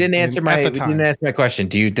quirky. You didn't answer my question.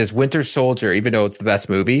 Does Winter Soldier, even though it's the best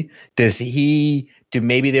movie,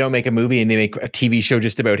 maybe they don't make a movie and they make a TV show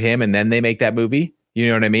just about him and then they make that movie? You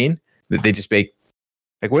know what I mean? That they just make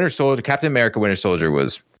like Winter Soldier, Captain America, Winter Soldier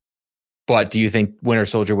was. But do you think Winter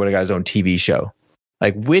Soldier would have got his own TV show?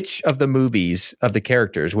 Like which of the movies of the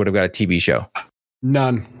characters would have got a TV show?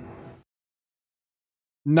 None,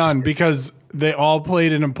 because they all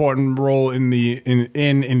played an important role in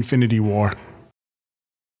Infinity War.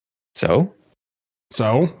 So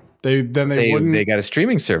they wouldn't. They got a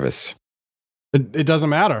streaming service. It doesn't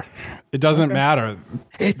matter. It doesn't matter.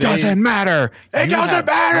 It doesn't matter. It doesn't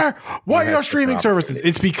matter what your streaming service is.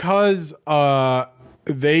 It's because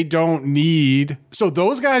they don't need. So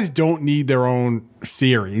those guys don't need their own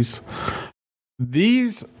series.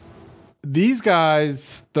 These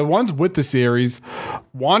guys, the ones with the series,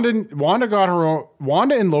 Wanda got her own.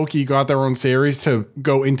 Wanda and Loki got their own series to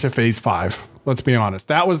go into phase 5. Let's be honest.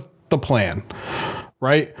 That was the plan,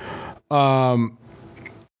 right? But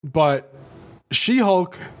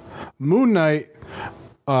She-Hulk, Moon Knight,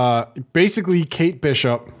 basically Kate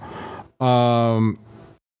Bishop,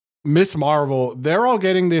 Miss Marvel, they're all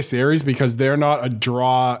getting their series because they're not a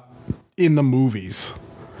draw in the movies.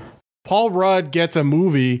 Paul Rudd gets a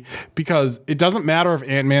movie because it doesn't matter if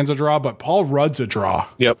Ant-Man's a draw, but Paul Rudd's a draw.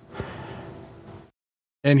 Yep.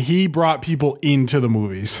 And he brought people into the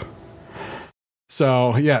movies.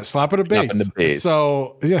 So yeah, slap at a base.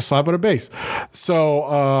 So yeah, slap at a base.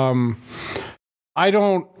 So I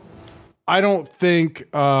don't think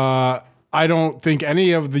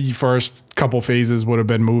any of the first couple phases would have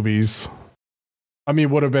been movies. I mean,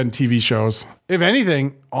 would have been TV shows. If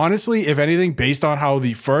anything, based on how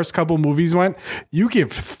the first couple movies went, you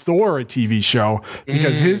give Thor a TV show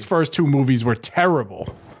because his first 2 movies were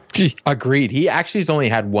terrible. Agreed. He actually has only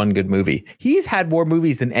had 1 good movie. He's had more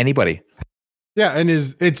movies than anybody. Yeah, and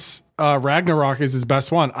it's Ragnarok is his best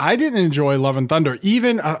one. I didn't enjoy Love and Thunder,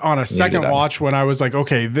 even on a second watch when I was like,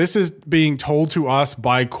 okay, this is being told to us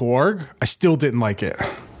by Korg. I still didn't like it.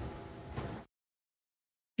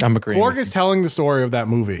 I'm agreeing. Korg is telling the story of that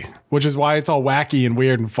movie, which is why it's all wacky and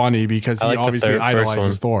weird and funny because he obviously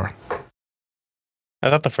idolizes Thor. I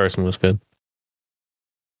thought the first one was good.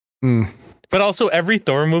 But also every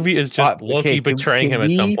Thor movie is just Loki betraying him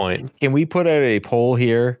at some point. Can we put out a poll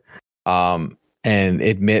here? And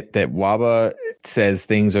admit that Waba says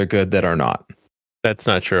things are good that are not. That's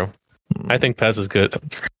not true. I think Pez is good.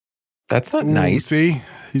 That's not nice. See,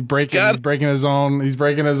 he's breaking his own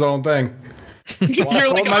thing.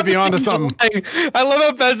 You're like, might be onto something. I love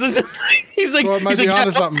how Pez is. He's like,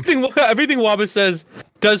 everything Waba says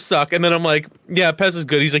does suck, and then I'm like, yeah, Pez is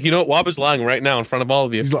good. He's like, you know what? Waba's lying right now in front of all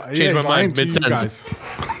of you. Change my mind mid sentence.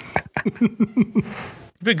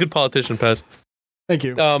 Be a good politician, Pez. Thank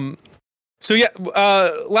you. So yeah,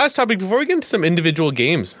 last topic before we get into some individual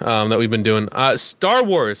games that we've been doing. Star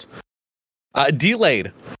Wars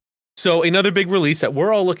delayed. So another big release that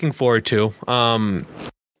we're all looking forward to.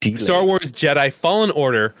 Star Wars Jedi Fallen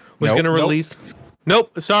Order was going to release.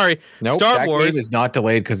 Nope, sorry. Nope, Star Wars game is not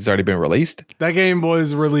delayed because it's already been released. That game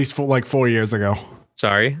was released for like 4 years ago.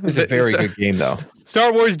 Sorry. It's a very good game, though.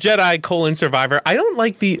 Star Wars Jedi: Survivor. I don't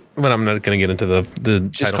like the... But I'm not going to get into the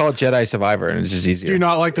Just title. call it Jedi Survivor, and it's just easier. Do you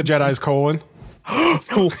not like the Jedi's colon? No,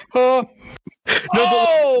 but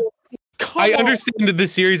I understand that the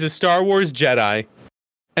series is Star Wars Jedi,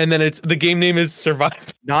 and then the game name is Survivor.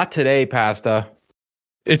 Not today, Pasta.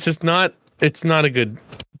 It's just not... It's not a good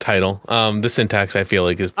title. The syntax, I feel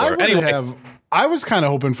like, is poor. I was kind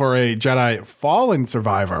of hoping for a Jedi Fallen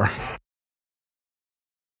Survivor.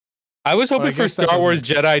 I was hoping for Star Wars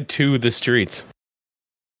Jedi 2 The Streets.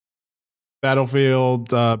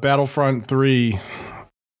 Battlefront 3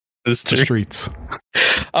 The Streets.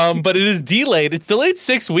 But it is delayed. It's delayed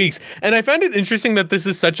 6 weeks. And I find it interesting that this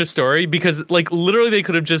is such a story because, like, literally they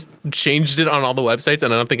could have just changed it on all the websites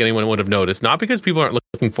and I don't think anyone would have noticed. Not because people aren't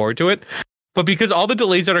looking forward to it, but because all the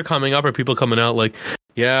delays that are coming up are people coming out like,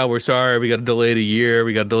 yeah, we're sorry, we got to delay it a year,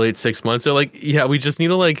 we got to delay it 6 months. They're like, yeah, we just need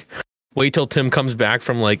to, like, wait till Tim comes back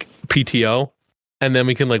from, like, PTO, and then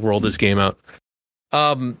we can, like, roll this game out.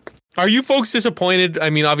 Are you folks disappointed? I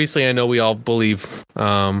mean, obviously, I know we all believe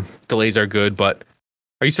delays are good, but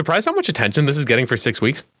are you surprised how much attention this is getting for 6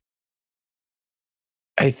 weeks?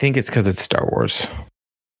 I think it's because it's Star Wars.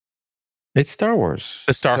 It's Star Wars.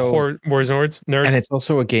 The Star Wars nerds? And it's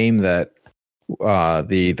also a game that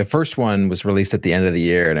the first one was released at the end of the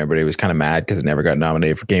year, and everybody was kind of mad because it never got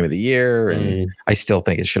nominated for Game of the Year, and I still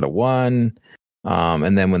think it should have won.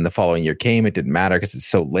 And then when the following year came, it didn't matter because it's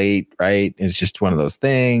so late, right? It's just one of those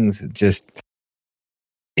things.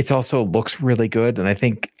 It also looks really good, and I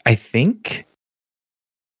think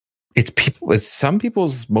it's some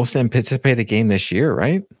people's most anticipated game this year,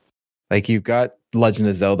 right? Like you've got Legend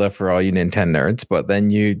of Zelda for all you Nintendo nerds, but then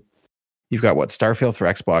you've got Starfield for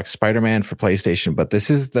Xbox, Spider-Man for PlayStation, but this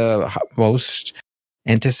is the most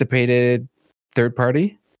anticipated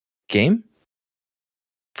third-party game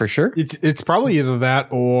for sure. It's probably either that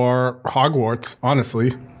or Hogwarts,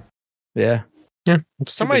 honestly. Yeah.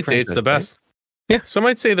 Some might say it's the best. Right? Yeah, some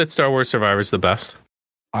might say that Star Wars Survivor is the best.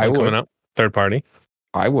 I would. Coming up, third party.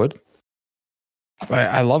 I would.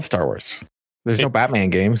 I love Star Wars. There's no Batman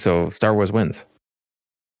game, so Star Wars wins.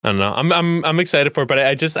 I don't know. I'm excited for it, but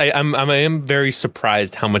I am very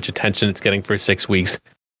surprised how much attention it's getting for 6 weeks.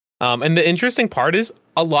 And the interesting part is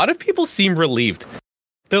a lot of people seem relieved.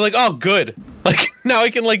 They're like, "Oh, good! Like now I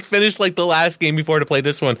can like finish like the last game before to play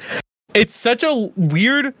this one." It's such a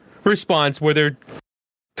weird response where they're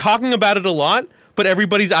talking about it a lot, but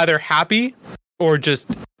everybody's either happy or just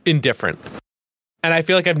indifferent. And I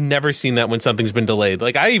feel like I've never seen that when something's been delayed.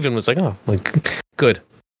 Like I even was like, "Oh, like good.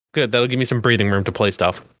 That'll give me some breathing room to play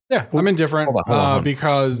stuff." Yeah, I'm indifferent hold on.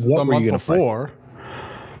 because the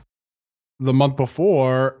month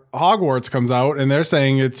before Hogwarts comes out, and they're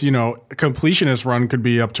saying it's completionist run could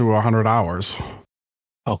be up to 100 hours.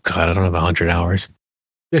 Oh God, I don't have 100 hours.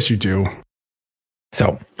 Yes, you do.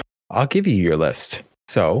 So I'll give you your list.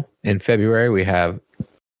 So in February we have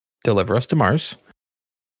Deliver Us to Mars,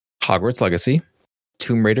 Hogwarts Legacy,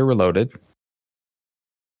 Tomb Raider Reloaded,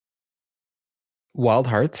 Wild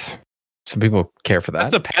Hearts. Some people care for that.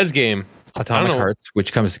 That's a PES game. Atomic Hearts,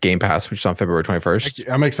 which comes to Game Pass, which is on February 21st.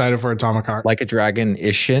 I'm excited for Atomic Heart. Like a Dragon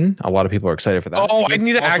Ishin. A lot of people are excited for that. Oh, I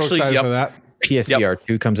need to actually for that. PSVR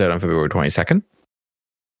 2 comes out on February 22nd.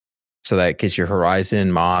 So that gets your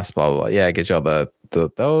Horizon, Moss, blah, blah, blah. Yeah, it gets you all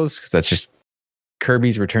those, because that's just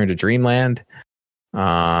Kirby's Return to Dreamland.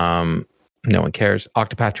 No one cares.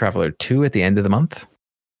 Octopath Traveler 2 at the end of the month.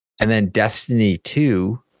 And then Destiny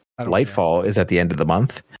 2, Lightfall, is at the end of the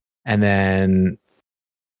month. And then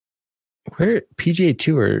where PGA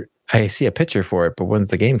Tour, I see a picture for it, but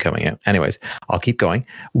when's the game coming out? Anyways, I'll keep going.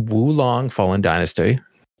 Wulong Fallen Dynasty.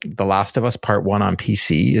 The Last of Us Part 1 on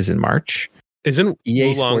PC is in March. Isn't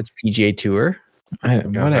EA Sports PGA Tour?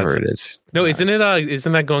 Whatever it is. No, isn't it?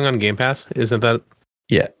 Isn't that going on Game Pass? Isn't that?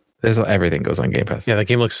 Yeah, everything goes on Game Pass. Yeah, that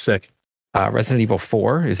game looks sick. Resident Evil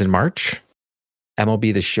 4 is in March.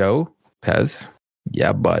 MLB The Show, PES.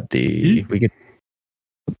 Yeah, buddy. We could.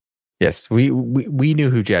 Yes, we knew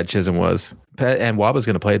who Jad Chisholm was, and Wab was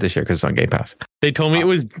going to play it this year because it's on Game Pass. They told me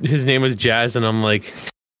his name was Jazz, and I'm like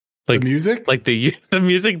the music, like the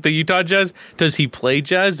music, the Utah Jazz. Does he play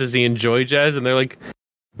jazz? Does he enjoy jazz? And they're like,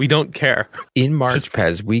 we don't care. In March,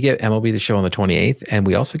 Pez, we get MLB The Show on the 28th, and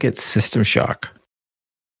we also get System Shock.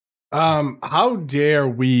 How dare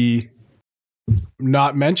we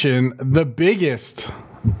not mention the biggest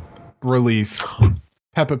release,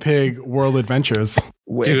 Peppa Pig World Adventures?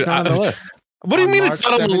 Dude, it's not on the list. What do you mean March it's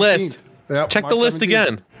not on the 17th. list? Yep, Check March the list 17th.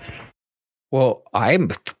 again. Well,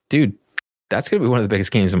 dude, that's gonna be one of the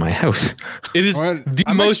biggest games in my house. It is I the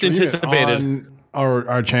might most stream it anticipated. on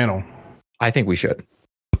our channel. I think we should.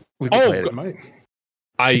 We Oh, play it. I might.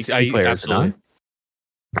 It's two players, absolutely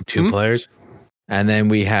not? two players. And then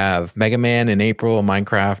we have Mega Man in April,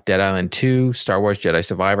 Minecraft, Dead Island 2, Star Wars Jedi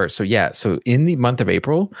Survivor. So yeah, so in the month of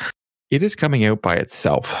April, it is coming out by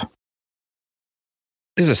itself.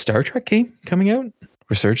 There's a Star Trek game coming out,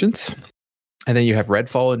 Resurgence. And then you have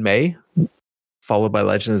Redfall in May, followed by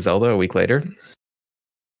Legend of Zelda a week later.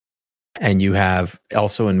 And you have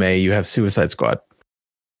also in May, you have Suicide Squad.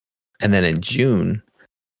 And then in June,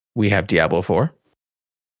 we have Diablo 4,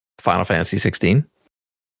 Final Fantasy 16,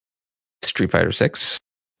 Street Fighter 6.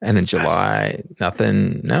 And in July,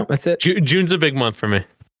 nothing. No, that's it. June's a big month for me.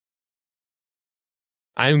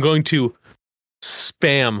 I'm going to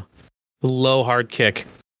spam low hard kick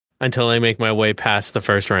until I make my way past the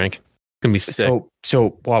first rank. It's gonna be sick.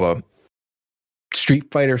 So Waba,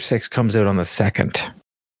 Street Fighter 6 comes out on the 2nd.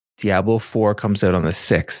 Diablo 4 comes out on the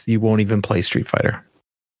 6th. You won't even play Street Fighter.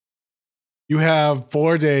 You have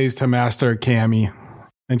 4 days to master Cammy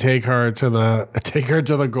and take her to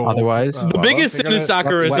the goal. Otherwise, the biggest sin in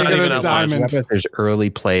soccer is what- not what- even what- at diamond. launch. What if there's early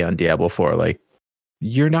play on Diablo 4? Like,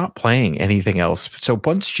 you're not playing anything else. So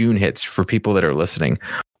once June hits, for people that are listening,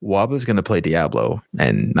 Waba's going to play Diablo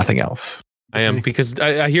and nothing else. I am, because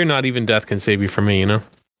I hear not even death can save you from me, you know?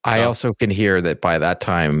 I So- also can hear that by that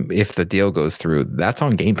time, if the deal goes through, that's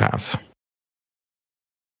on Game Pass.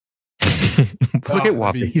 Look at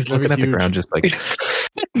Waba. He's looking at the ground just like...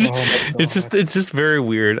 It's just very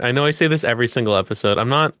weird. I know I say this every single episode. I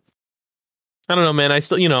don't know, man. I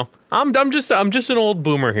still, I'm just an old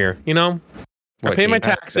boomer here, you know? I pay my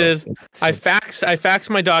taxes. I fax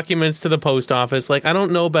my documents to the post office. Like, I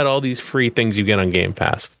don't know about all these free things you get on Game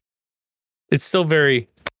Pass. It's still very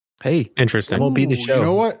interesting. Will be the show. You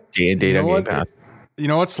know what? Day and date on Game what? Pass. You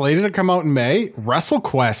know what's slated to come out in May?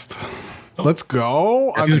 WrestleQuest. Let's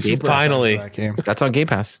go! I'm Dude, super finally. excited for that game. That's on Game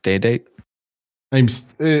Pass. Day and date.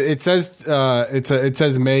 It says it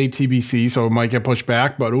says May TBC, so it might get pushed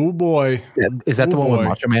back. But oh boy, Is that the one with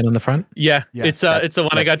Macho Man on the front? Yeah, Yes. it's the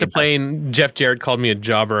one I got to play, and Jeff Jarrett called me a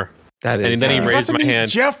jobber. That is. And then he raised Have to my meet hand.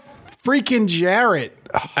 Jeff freaking Jarrett.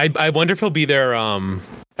 I wonder if he'll be there at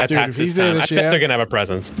Dude, PAX if this he's there time. I this bet year- they're gonna have a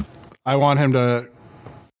presence. I want him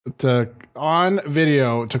to on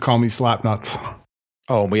video to call me Slapnuts.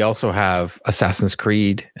 Oh, and we also have Assassin's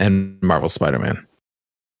Creed and Marvel Spider-Man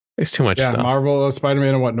There's too much Yeah, stuff. Marvel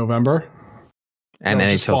Spider-Man in what, November? and No,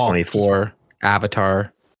 just NHL fall. 24,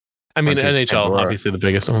 Avatar. I mean, Frontier NHL Pandora. obviously the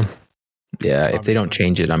biggest one. Yeah, if they don't Obviously.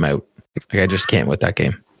 change it, I'm out. Like, I just can't with that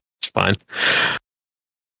game. It's fine.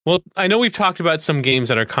 Well, I know we've talked about some games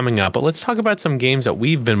that are coming up, but let's talk about some games that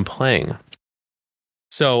we've been playing.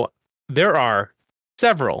 So there are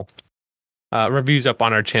several reviews up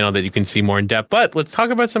on our channel that you can see more in depth. But let's talk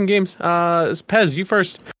about some games. Pez, you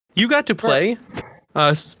first. You got to play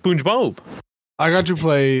SpongeBob. I got to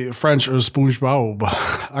play French SpongeBob.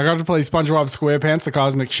 I got to play SpongeBob SquarePants: The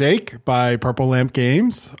Cosmic Shake by Purple Lamp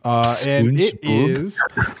Games, and it SpongeBob? is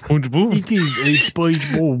SpongeBob a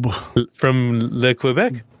SpongeBob. from Le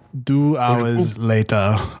Quebec. 2 hours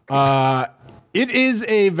later. It is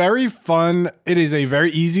a very fun. It is a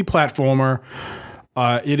very easy platformer.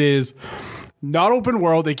 It is not open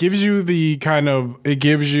world. It gives you the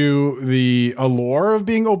allure of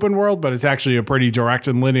being open world, but it's actually a pretty direct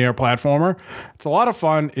and linear platformer. It's a lot of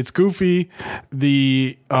fun. It's goofy.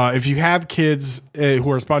 If you have kids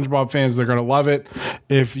who are SpongeBob fans, they're gonna love it.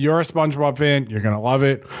 If you're a SpongeBob fan, you're gonna love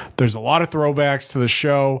it. There's a lot of throwbacks to the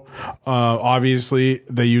show. Obviously,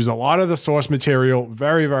 they use a lot of the source material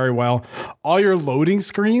very, very well. All your loading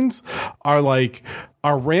screens are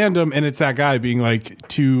random, and it's that guy being like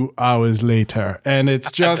 2 hours later, and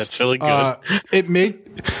it's just That's really good.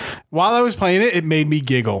 While I was playing it, it made me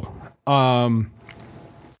giggle.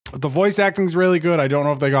 The voice acting is really good. I don't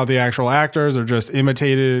know if they got the actual actors or just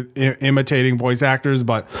imitating voice actors,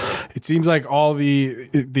 but it seems like all the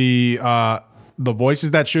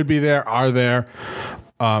voices that should be there are there.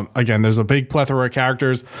 Again, there's a big plethora of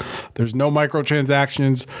characters. There's no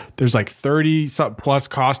microtransactions. There's like 30 plus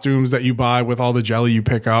costumes that you buy with all the jelly you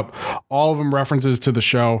pick up. All of them references to the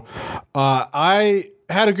show. I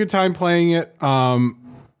had a good time playing it.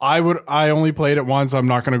 I only played it once. I'm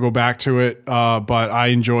not going to go back to it, but I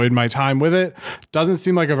enjoyed my time with it. Doesn't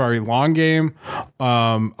seem like a very long game.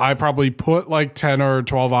 I probably put like 10 or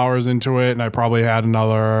 12 hours into it, and I probably had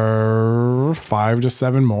another 5 to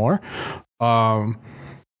 7 more.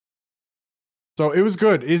 So it was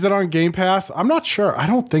good. Is it on Game Pass? I'm not sure. I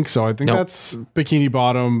don't think so. I think that's Bikini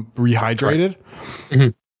Bottom Rehydrated. Mm-hmm.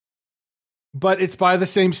 But it's by the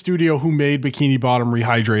same studio who made Bikini Bottom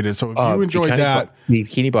Rehydrated. So if you enjoyed that,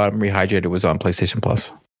 Bikini Bottom Rehydrated was on PlayStation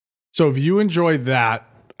Plus. So if you enjoyed that,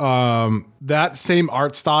 that same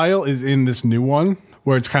art style is in this new one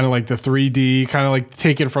where it's kind of like the 3D, kind of like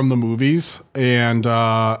taken from the movies. And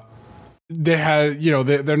they had,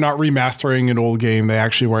 they're not remastering an old game. They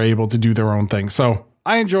actually were able to do their own thing. So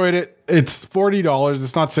I enjoyed it. It's $40.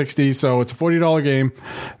 It's not $60. So it's a $40 game.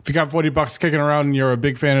 If you got $40 kicking around and you're a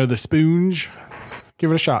big fan of the Spoonge,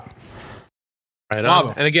 give it a shot. Right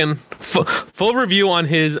on. And again, full review on the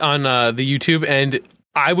YouTube. And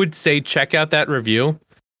I would say check out that review.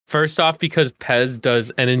 First off, because Pez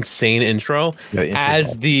does an insane intro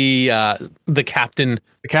as the captain.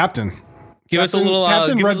 The captain. Give us a little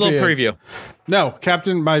preview. No,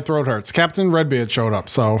 Captain, my throat hurts. Captain Redbeard showed up,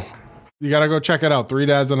 so you got to go check it out. 3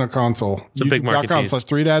 Dads and a Console. It's a big market tease.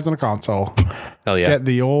 /3 Dads and a Console. Hell yeah. Get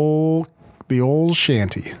the old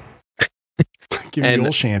shanty. Give me the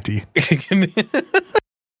old shanty.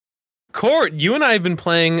 Court, you and I have been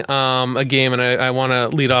playing a game, and I want to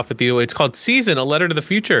lead off with you. It's called Season, A Letter to the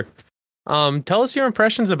Future. Tell us your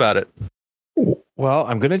impressions about it. Well,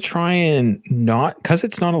 I'm going to try and not, because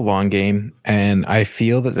it's not a long game, and I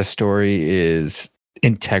feel that the story is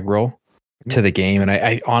integral to the game. And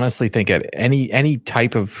I honestly think at any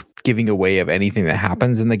type of giving away of anything that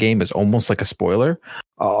happens in the game is almost like a spoiler.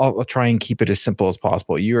 I'll try and keep it as simple as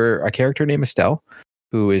possible. You're a character named Estelle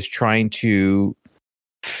who is trying to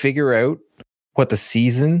figure out what the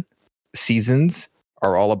seasons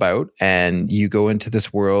are all about, and you go into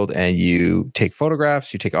this world and you take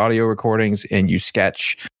photographs, you take audio recordings, and you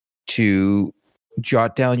sketch to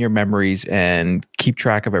jot down your memories and keep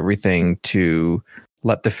track of everything to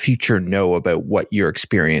let the future know about what you're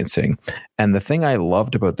experiencing. And the thing I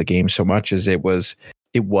loved about the game so much is it was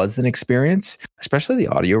an experience, especially the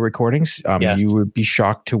audio recordings. Yes. You would be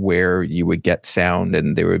shocked to where you would get sound,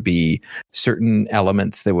 and there would be certain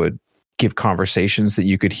elements that would give conversations that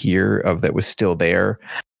you could hear of that was still there.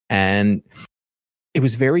 And it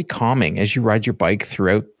was very calming as you ride your bike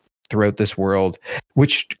throughout this world,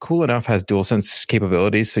 which cool enough has DualSense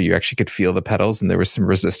capabilities. So you actually could feel the pedals, and there was some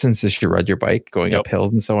resistance as you ride your bike going up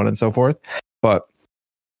hills and so on and so forth. But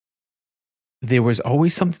there was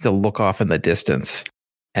always something to look off in the distance.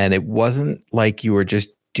 And it wasn't like you were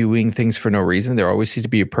just doing things for no reason. There always seems to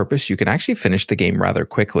be a purpose. You can actually finish the game rather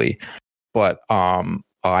quickly. But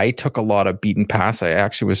I took a lot of beaten paths. I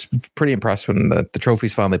actually was pretty impressed when the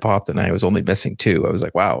trophies finally popped and I was only missing 2. I was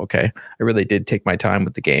like, wow, okay. I really did take my time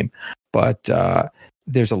with the game. But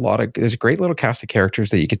there's a great little cast of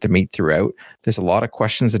characters that you get to meet throughout. There's a lot of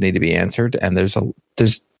questions that need to be answered. And there's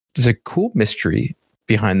a cool mystery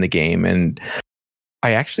behind the game. And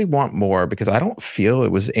I actually want more because I don't feel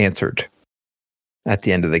it was answered at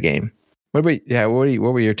the end of the game. What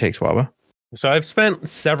were your takes, Waba? So I've spent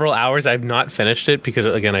several hours. I've not finished it because,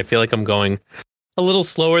 again, I feel like I'm going a little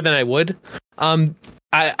slower than I would.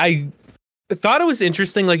 I thought it was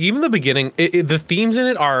interesting. Like, even the beginning, the themes in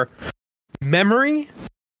it are memory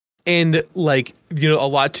and, like, a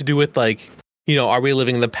lot to do with, like, are we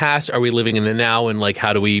living in the past? Are we living in the now? And, like,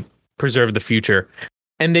 how do we preserve the future?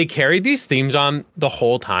 And they carried these themes on the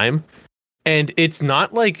whole time. And it's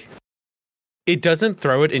not like, it doesn't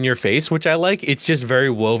throw it in your face, which I like. It's just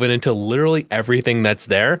very woven into literally everything that's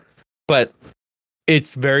there, but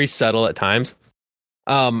it's very subtle at times.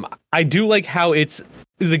 I do like how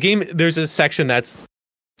the game, there's a section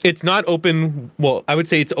it's not open. Well, I would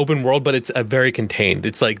say it's open world, but it's very contained.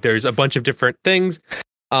 It's like, there's a bunch of different things,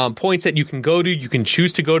 points that you can go to. You can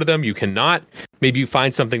choose to go to them. You cannot. Maybe you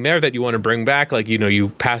find something there that you want to bring back. Like, you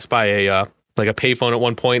pass by a payphone at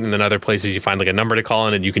one point, and then other places you find like a number to call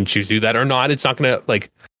in, and you can choose to do that or not. It's not going to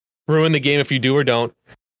like ruin the game if you do or don't.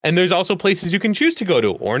 And there's also places you can choose to go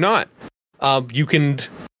to or not. You can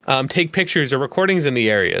take pictures or recordings in the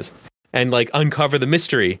areas and like uncover the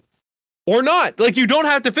mystery or not. Like, you don't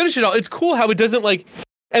have to finish it all. It's cool how it doesn't like,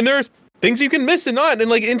 and there's things you can miss and not,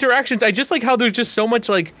 and like interactions. I just like how there's just so much,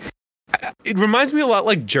 like, it reminds me a lot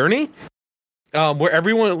like Journey, where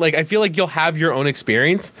everyone, like, I feel like you'll have your own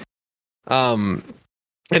experience. And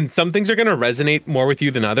some things are going to resonate more with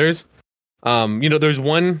you than others. There's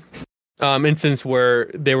one instance where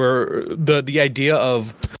they were the idea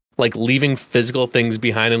of like leaving physical things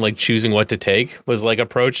behind and like choosing what to take was like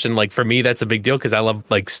approached, and like for me that's a big deal because I love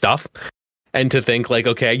like stuff, and to think like,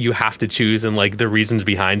 okay, you have to choose and like the reasons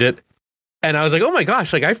behind it. And I was like, oh my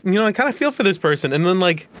gosh, like I kind of feel for this person. And then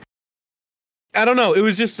like, I don't know, it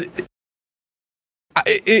was just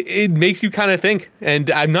it makes you kind of think, and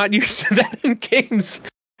I'm not used to that in games.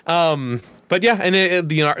 But yeah, and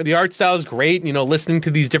the art style is great. Listening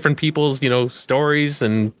to these different people's stories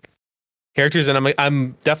and characters, and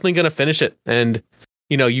I'm definitely gonna finish it. And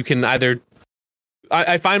you can either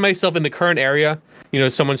I find myself in the current area.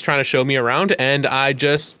 Someone's trying to show me around, and I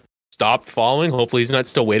just stopped following. Hopefully, he's not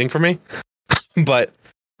still waiting for me. But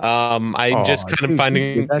I'm just kind of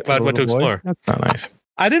finding out what to explore. Boy. That's not nice.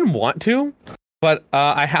 I didn't want to, but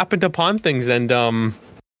I happened upon things, and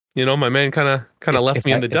my man kind of left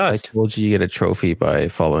me in the dust. I told you get a trophy by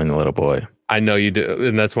following the little boy. I know you do,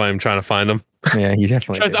 and that's why I'm trying to find him. Yeah, you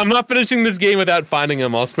definitely. I'm not finishing this game without finding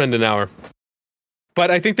him. I'll spend an hour. But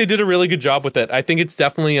I think they did a really good job with it. I think it's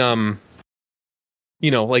definitely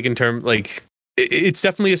it's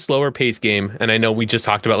definitely a slower paced game. And I know we just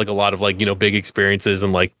talked about a lot of big experiences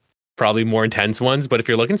and probably more intense ones. But if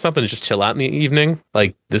you're looking for something to just chill out in the evening,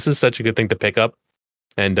 this is such a good thing to pick up.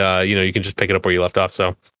 And you can just pick it up where you left off.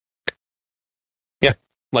 So yeah,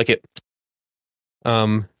 like it.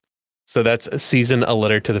 So that's Season A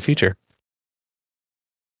Letter to the Future.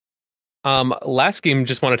 Last game,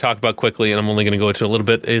 just want to talk about quickly, and I'm only going to go into a little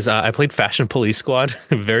bit, is I played Fashion Police Squad.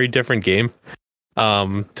 Very different game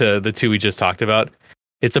to the two we just talked about.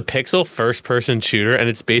 It's a pixel first-person shooter, and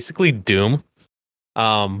it's basically Doom.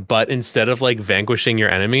 But instead of vanquishing your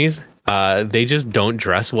enemies, they just don't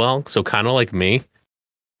dress well, so kind of like me.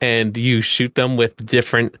 And you shoot them with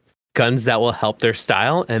different guns that will help their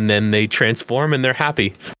style, and then they transform and they're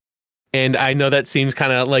happy. And I know that seems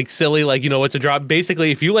kind of silly, what's a drop?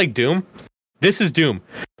 Basically, if you like Doom, this is Doom.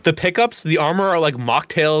 The pickups, the armor are like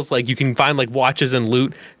mocktails. You can find watches and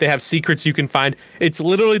loot. They have secrets you can find. It's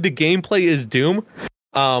literally the gameplay is Doom,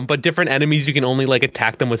 but different enemies you can only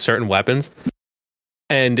attack them with certain weapons.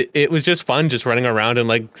 And it was just fun, just running around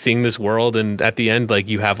and seeing this world. And at the end,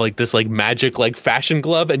 you have this magic fashion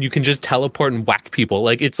glove, and you can just teleport and whack people.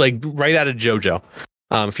 It's right out of JoJo,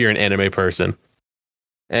 if you're an anime person.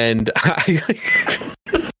 And I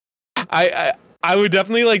would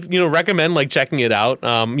definitely recommend checking it out.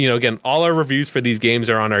 Again, all our reviews for these games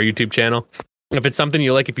are on our YouTube channel. If it's something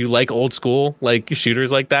you like, if you like old school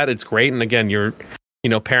shooters like that, it's great. And again, you're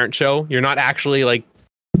parent show. You're not actually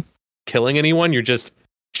killing anyone. You're just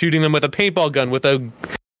shooting them with a paintball gun, with a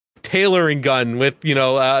tailoring gun, with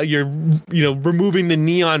you're removing the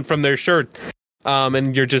neon from their shirt,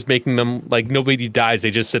 and you're just making them nobody dies.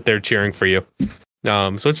 They just sit there cheering for you.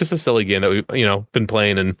 So it's just a silly game that we've been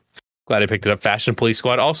playing, and glad I picked it up. Fashion Police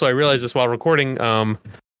Squad. Also, I realized this while recording.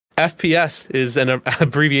 FPS is an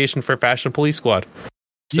abbreviation for Fashion Police Squad.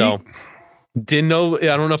 So didn't know.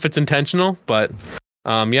 I don't know if it's intentional, but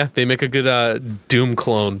yeah, they make a good Doom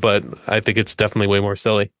clone, but I think it's definitely way more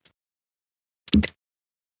silly.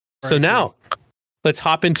 So now let's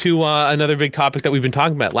hop into another big topic that we've been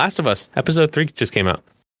talking about. Last of Us episode 3 just came out.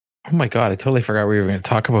 Oh my god, I totally forgot we were going to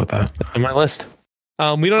talk about that. On my list.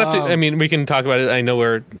 We don't have to. I mean, we can talk about it. I know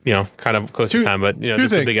we're kind of close to time, but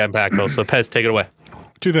this is a big impact. So Pez, take it away.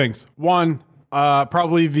 Two things. One,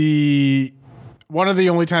 probably one of the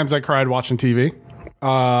only times I cried watching TV.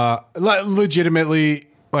 Legitimately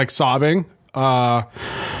sobbing.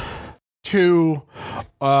 Two,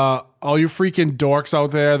 all you freaking dorks out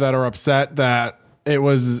there that are upset that it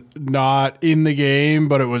was not in the game,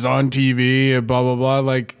 but it was on TV and blah, blah,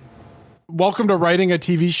 blah. Welcome to writing a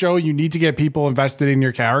TV show. You need to get people invested in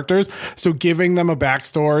your characters. So giving them a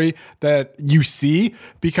backstory that you see,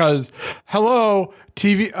 because hello,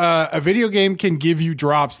 TV, a video game can give you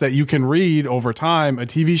drops that you can read over time. A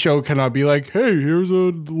TV show cannot be like, hey, here's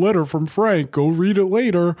a letter from Frank. Go read it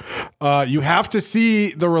later. You have to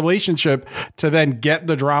see the relationship to then get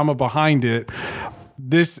the drama behind it.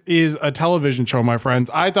 This is a television show, my friends.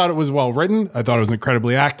 I thought it was well written. I thought it was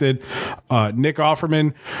incredibly acted. Nick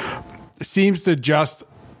Offerman seems to just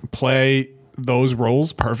play those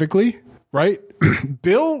roles perfectly, right?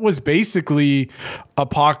 Bill was basically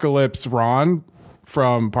Apocalypse Ron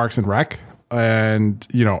from Parks and Rec, and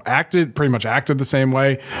pretty much acted the same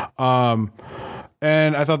way. And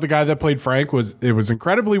I thought the guy that played Frank was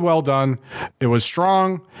incredibly well done. It was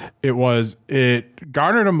strong. It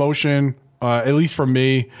garnered emotion, at least from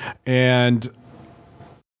me, and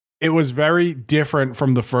it was very different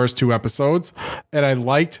from the first 2 episodes. And I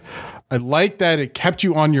liked that it kept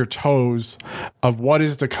you on your toes of what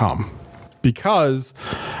is to come, because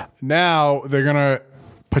now they're going to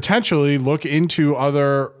potentially look into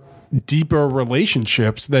other deeper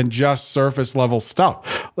relationships than just surface level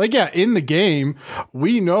stuff. In the game,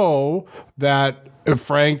 we know that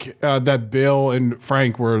that Bill and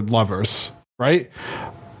Frank were lovers, right?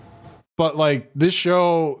 But this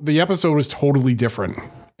show, the episode was totally different.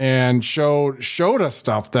 and showed us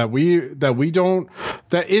stuff that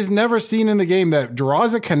is never seen in the game, that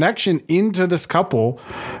draws a connection into this couple,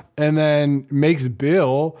 and then makes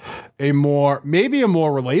Bill maybe a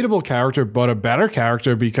more relatable character, but a better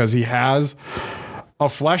character because he has a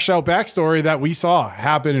fleshed out backstory that we saw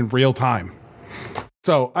happen in real time.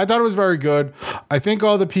 So I thought it was very good. I think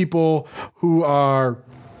all the people who are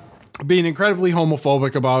being incredibly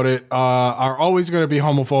homophobic about it are always going to be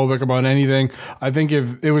homophobic about anything. I think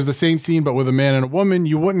if it was the same scene but with a man and a woman,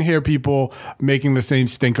 you wouldn't hear people making the same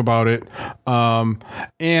stink about it.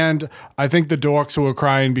 And I think the dorks who are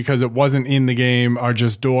crying because it wasn't in the game are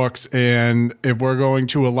just dorks. And if we're going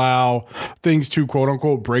to allow things to quote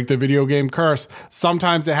unquote break the video game curse,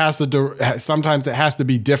 sometimes it has to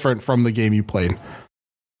be different from the game you played.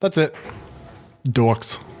 That's it.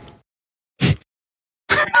 Dorks.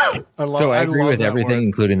 I agree with everything,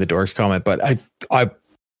 including the dorks comment, but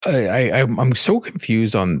I'm so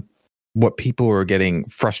confused on what people are getting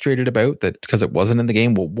frustrated about that because it wasn't in the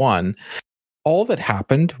game. Well, one, all that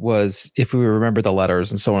happened was, if we remember the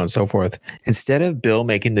letters and so on and so forth, instead of Bill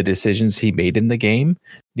making the decisions he made in the game,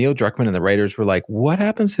 Neil Druckmann and the writers were like, what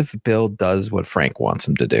happens if Bill does what Frank wants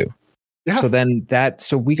him to do? Yeah.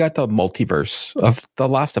 So we got the multiverse of The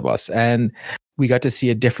Last of Us, and we got to see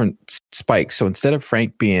a different Spike. So instead of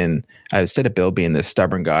Bill being this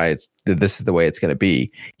stubborn guy, this is the way it's going to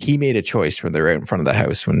be. He made a choice when they're out in front of the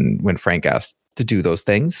house when Frank asked to do those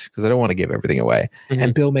things, because I don't want to give everything away. Mm-hmm.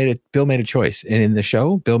 And Bill made a choice, and in the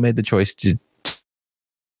show, Bill made the choice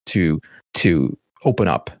to open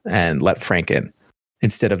up and let Frank in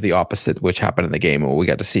instead of the opposite, which happened in the game and what we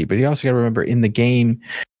got to see. But you also got to remember, in the game,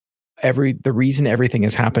 the reason everything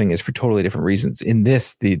is happening is for totally different reasons. In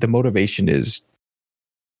this, the motivation is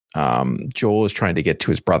Joel is trying to get to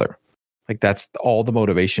his brother. Like, that's all the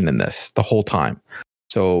motivation in this the whole time.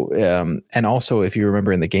 So, and also, if you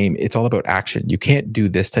remember in the game, it's all about action. You can't do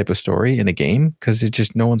this type of story in a game because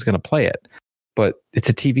no one's going to play it. But it's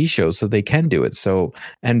a TV show, so they can do it. So,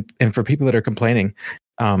 and for people that are complaining,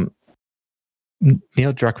 Neil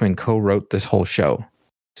Druckmann co-wrote this whole show.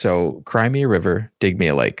 So, cry me a river, dig me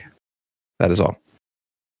a lake. That is all.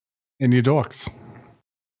 In your dorks.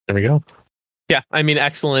 There we go. Yeah, I mean,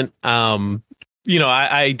 excellent.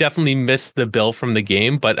 I definitely missed the Bill from the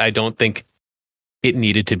game, but I don't think it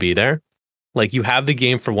needed to be there. Like, you have the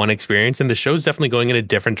game for one experience, and the show's definitely going in a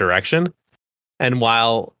different direction. And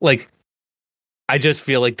while, I just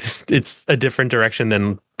feel like it's a different direction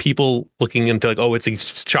than people looking into it's a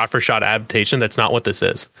shot-for-shot adaptation. That's not what this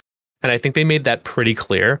is. And I think they made that pretty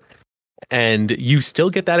clear. And you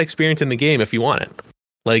still get that experience in the game if you want it.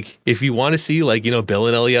 Like, if you want to see, Bill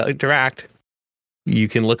and Ellie interact, you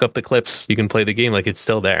can look up the clips, you can play the game, it's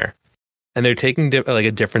still there. And they're taking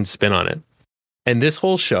a different spin on it. And this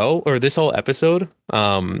whole show, or this whole episode,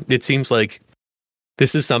 it seems like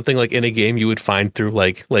this is something in a game you would find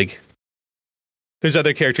through there's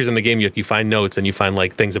other characters in the game, you find notes and you find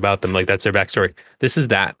things about them, that's their backstory. This is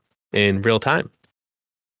that in real time.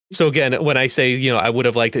 So again, when I say, I would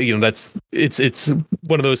have liked, it's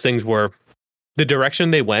one of those things where the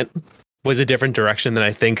direction they went was a different direction than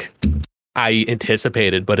I think I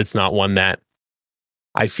anticipated, but it's not one that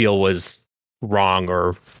I feel was wrong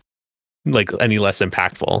or any less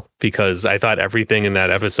impactful, because I thought everything in that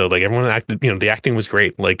episode, everyone acted, the acting was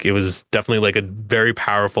great. It was definitely a very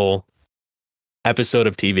powerful episode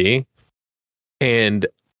of TV. And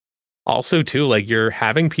also too, you're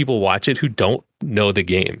having people watch it who don't know the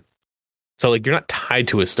game. So you're not tied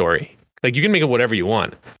to a story. You can make it whatever you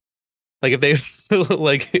want. If they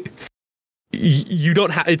you don't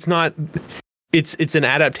have, it's not, it's an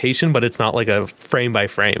adaptation, but it's not a frame by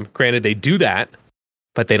frame. Granted, they do that,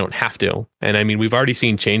 but they don't have to. And I mean, we've already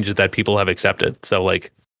seen changes that people have accepted. So this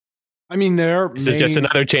is just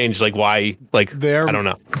another change. Why? I don't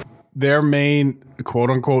know. Their main quote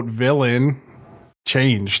unquote villain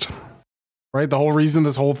changed, right? The whole reason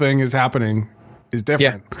this whole thing is happening is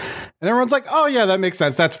different. Yeah. And everyone's like, oh yeah, that makes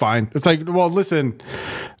sense. That's fine. It's well, listen,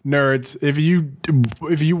 nerds,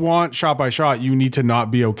 if you want shot by shot, you need to not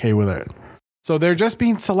be okay with it. So they're just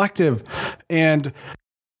being selective. And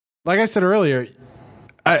like I said earlier,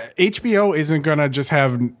 HBO isn't going to just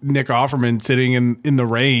have Nick Offerman sitting in the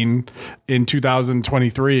rain in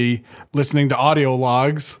 2023 listening to audio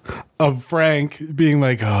logs of Frank being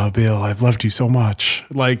oh, Bill, I've loved you so much.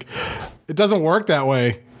 It doesn't work that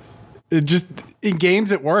way. It just, in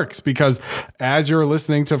games it works, because as you're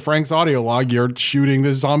listening to Frank's audio log, you're shooting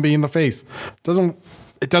this zombie in the face.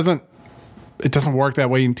 It doesn't work that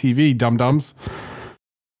way in TV, dum-dums.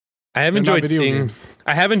 I have They're not enjoyed video seeing. games.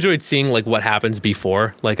 I have enjoyed seeing like what happens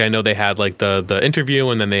before. Like I know they had like the interview,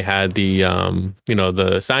 and then they had the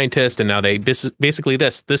the scientist, and now basically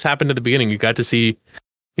this happened at the beginning. You got to see,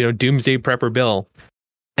 Doomsday Prepper Bill,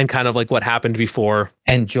 and kind of like what happened before.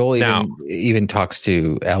 And Joel even talks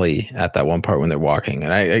to Ellie at that one part when they're walking,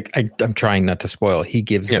 and I'm trying not to spoil. He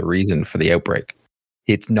gives the reason for the outbreak.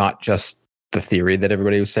 It's not just the theory that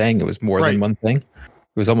everybody was saying. It was more than one thing.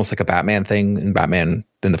 It was almost like a Batman thing in Batman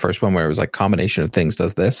in the first one, where it was like combination of things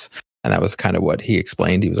does this. And that was kind of what he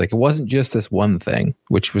explained. He was like, it wasn't just this one thing,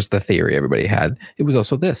 which was the theory everybody had. It was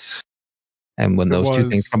also this. And when those two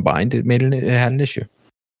things combined, it had an issue.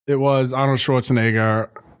 It was Arnold Schwarzenegger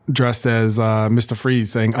dressed as Mr.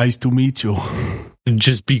 Freeze saying, "Nice to meet you.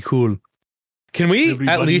 Just be cool." Can we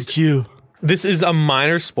Everybody at least chill. This is a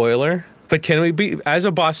minor spoiler, but can we be, as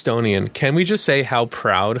a Bostonian, can we just say how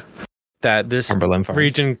proud that this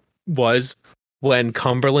region was when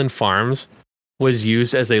Cumberland Farms was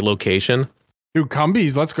used as a location? Dude,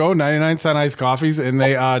 Cumbies, let's go. 99-cent iced coffees, and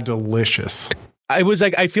they are delicious. I was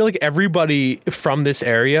like, I feel like everybody from this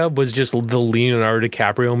area was just the Leonardo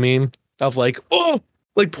DiCaprio meme of like,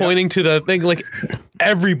 pointing to the thing, like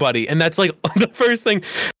everybody. And that's like the first thing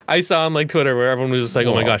I saw on like Twitter, where everyone was just like,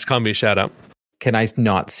 oh my gosh, Cumby, shout out. Can I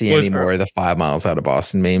not see any more of the 5 miles out of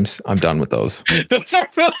Boston memes? I'm done with those. Those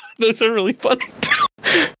are really funny.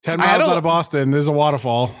 10 miles out of Boston, there's a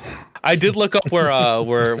waterfall. I did look up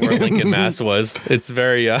where Lincoln, Mass was. It's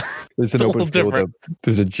very there's an open field.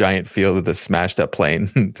 There's a giant field with a smashed up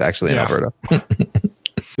plane. It's actually in Alberta.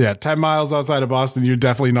 Yeah, 10 miles outside of Boston, you're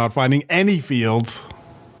definitely not finding any fields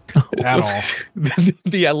at all.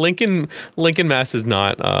 Yeah, Lincoln, Mass is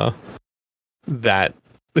not that.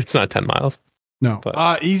 It's not 10 miles. No.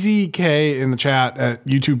 Easy K in the chat at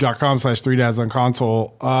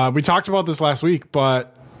youtube.com/3dads-on-console. We talked about this last week,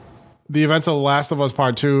 but the events of The Last of Us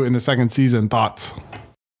Part 2 in the second season, thoughts?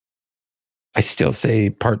 I still say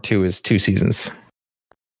Part 2 is 2 seasons.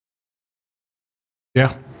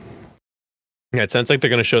 Yeah. Yeah, it sounds like they're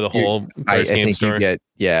going to show the whole first game story.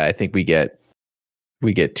 I think we get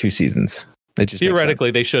 2 seasons. It just theoretically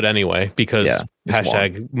they should anyway, because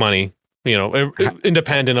hashtag money.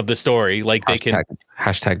 Independent of the story, like they can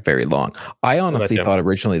hashtag very long. I honestly thought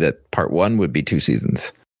originally that Part 1 would be 2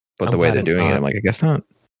 seasons, but the way they're doing it, I'm like, I guess not.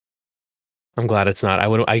 I'm glad it's not. I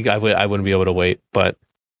wouldn't be able to wait, but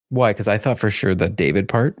why? Because I thought for sure that David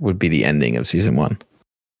part would be the ending of season 1,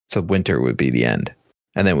 so winter would be the end,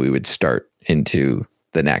 and then we would start into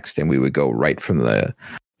the next, and we would go right from the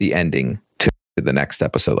ending to the next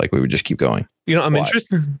episode. Like we would just keep going. I'm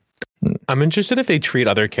interested. I'm interested if they treat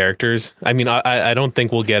other characters. I mean, I don't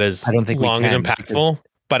think we'll get as long and impactful,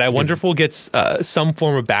 but I wonder if we'll get some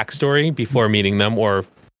form of backstory before meeting them or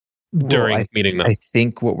during meeting them. I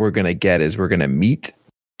think what we're going to get is we're going to meet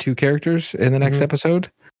 2 characters in the next episode,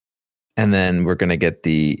 and then we're going to get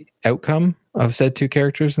the outcome of said 2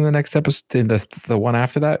 characters in the next episode, in the one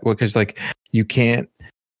after that. Because like you can't,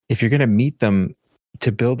 if you're going to meet them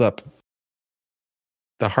to build up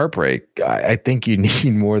the heartbreak, I think you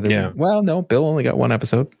need more than well, no, Bill only got 1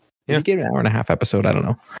 episode. Yeah. You get an hour and a half episode. I don't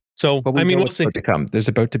know. So but we'll see. To come. There's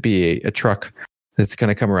about to be a truck that's going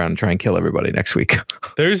to come around and try and kill everybody next week.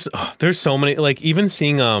 There's so many, like even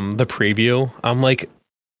seeing the preview, I'm like,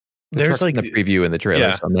 there's like the preview and the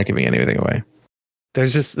trailer, so I'm not giving anything away.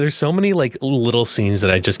 There's so many like little scenes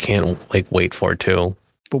that I just can't like wait for too.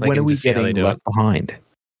 But when are we getting left behind?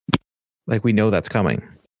 Like we know that's coming.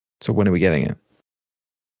 So when are we getting it?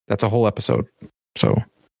 That's a whole episode. So,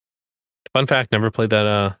 fun fact: never played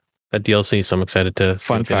that DLC, so I'm excited to.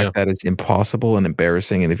 Fun fact: that is impossible and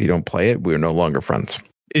embarrassing, and if you don't play it, we're no longer friends.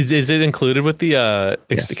 Is it included with the?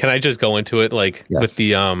 Yes. Can I just go into it like with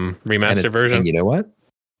the remaster version? And you know what?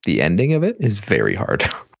 The ending of it is very hard.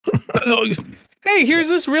 Hey, here's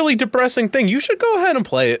this really depressing thing. You should go ahead and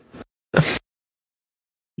play it.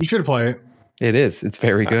 You should play it. It is. It's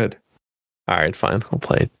very good. All right, fine. I'll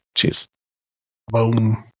play it. Jeez.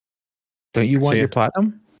 Boom. Don't you want your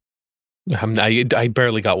platinum? I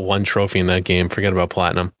barely got 1 trophy in that game. Forget about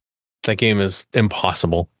platinum. That game is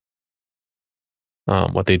impossible.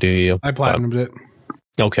 What they do to you. I platinumed it.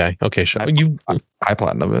 Okay, sure. I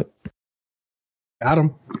platinumed it.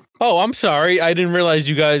 Adam. Oh, I'm sorry. I didn't realize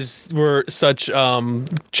you guys were such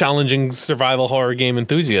challenging survival horror game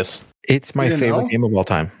enthusiasts. It's my favorite game of all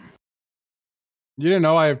time. You didn't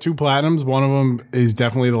know I have 2 platinums. One of them is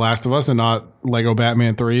definitely The Last of Us and not Lego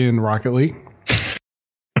Batman 3 and Rocket League.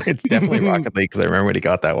 It's definitely Rocket League because I remember when he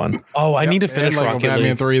got that one. Oh, I need to finish Lego Rocket Batman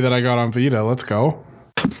League. 3 that I got on Vita. Let's go.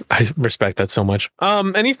 I respect that so much.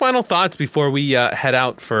 Any final thoughts before we head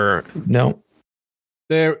out for? No.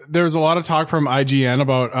 There was a lot of talk from IGN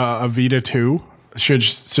about a Vita 2. Should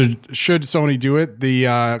Sony do it?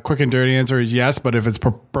 The quick and dirty answer is yes, but if it's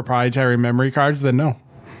proprietary memory cards, then no.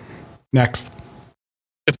 Next.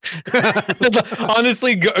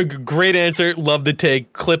 Honestly, great answer. Love the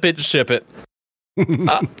take. Clip it, ship it.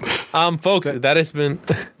 Folks, that has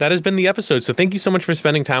been the episode. So thank you so much for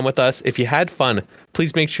spending time with us. If you had fun,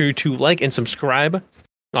 please make sure to like and subscribe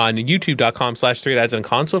on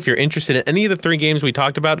youtube.com/3dadsandconsole. If you're interested in any of the 3 games we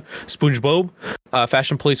talked about, SpongeBob,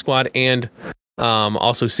 Fashion Police Squad, and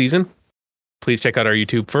also Season, please check out our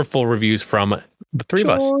YouTube for full reviews from the 3 of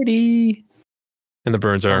us. And the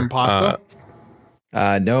Burns are pasta.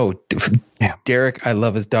 No. Derek, I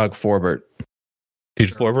love his dog Forbert.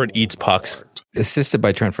 Dude, Forbert eats pucks. Assisted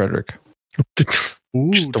by Trent Frederick.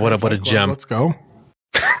 Ooh, Just what a gem. Let's go.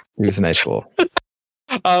 He was a nice goal.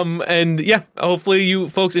 And yeah, hopefully you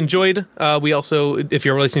folks enjoyed. We also, if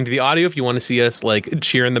you're listening to the audio, if you want to see us like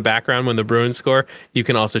cheer in the background when the Bruins score, you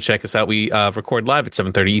can also check us out. We record live at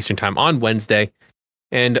 7:30 Eastern time on Wednesday.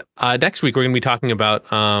 And next week we're going to be talking about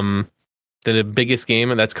the biggest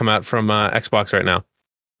game that's come out from Xbox right now,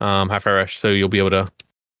 Hi-Fi Rush. So you'll be able to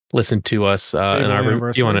listen to us in our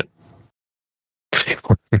review on it.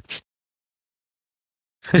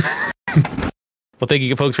 Well, thank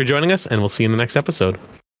you folks for joining us, and we'll see you in the next episode.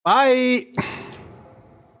 Bye.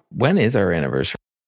 When is our anniversary?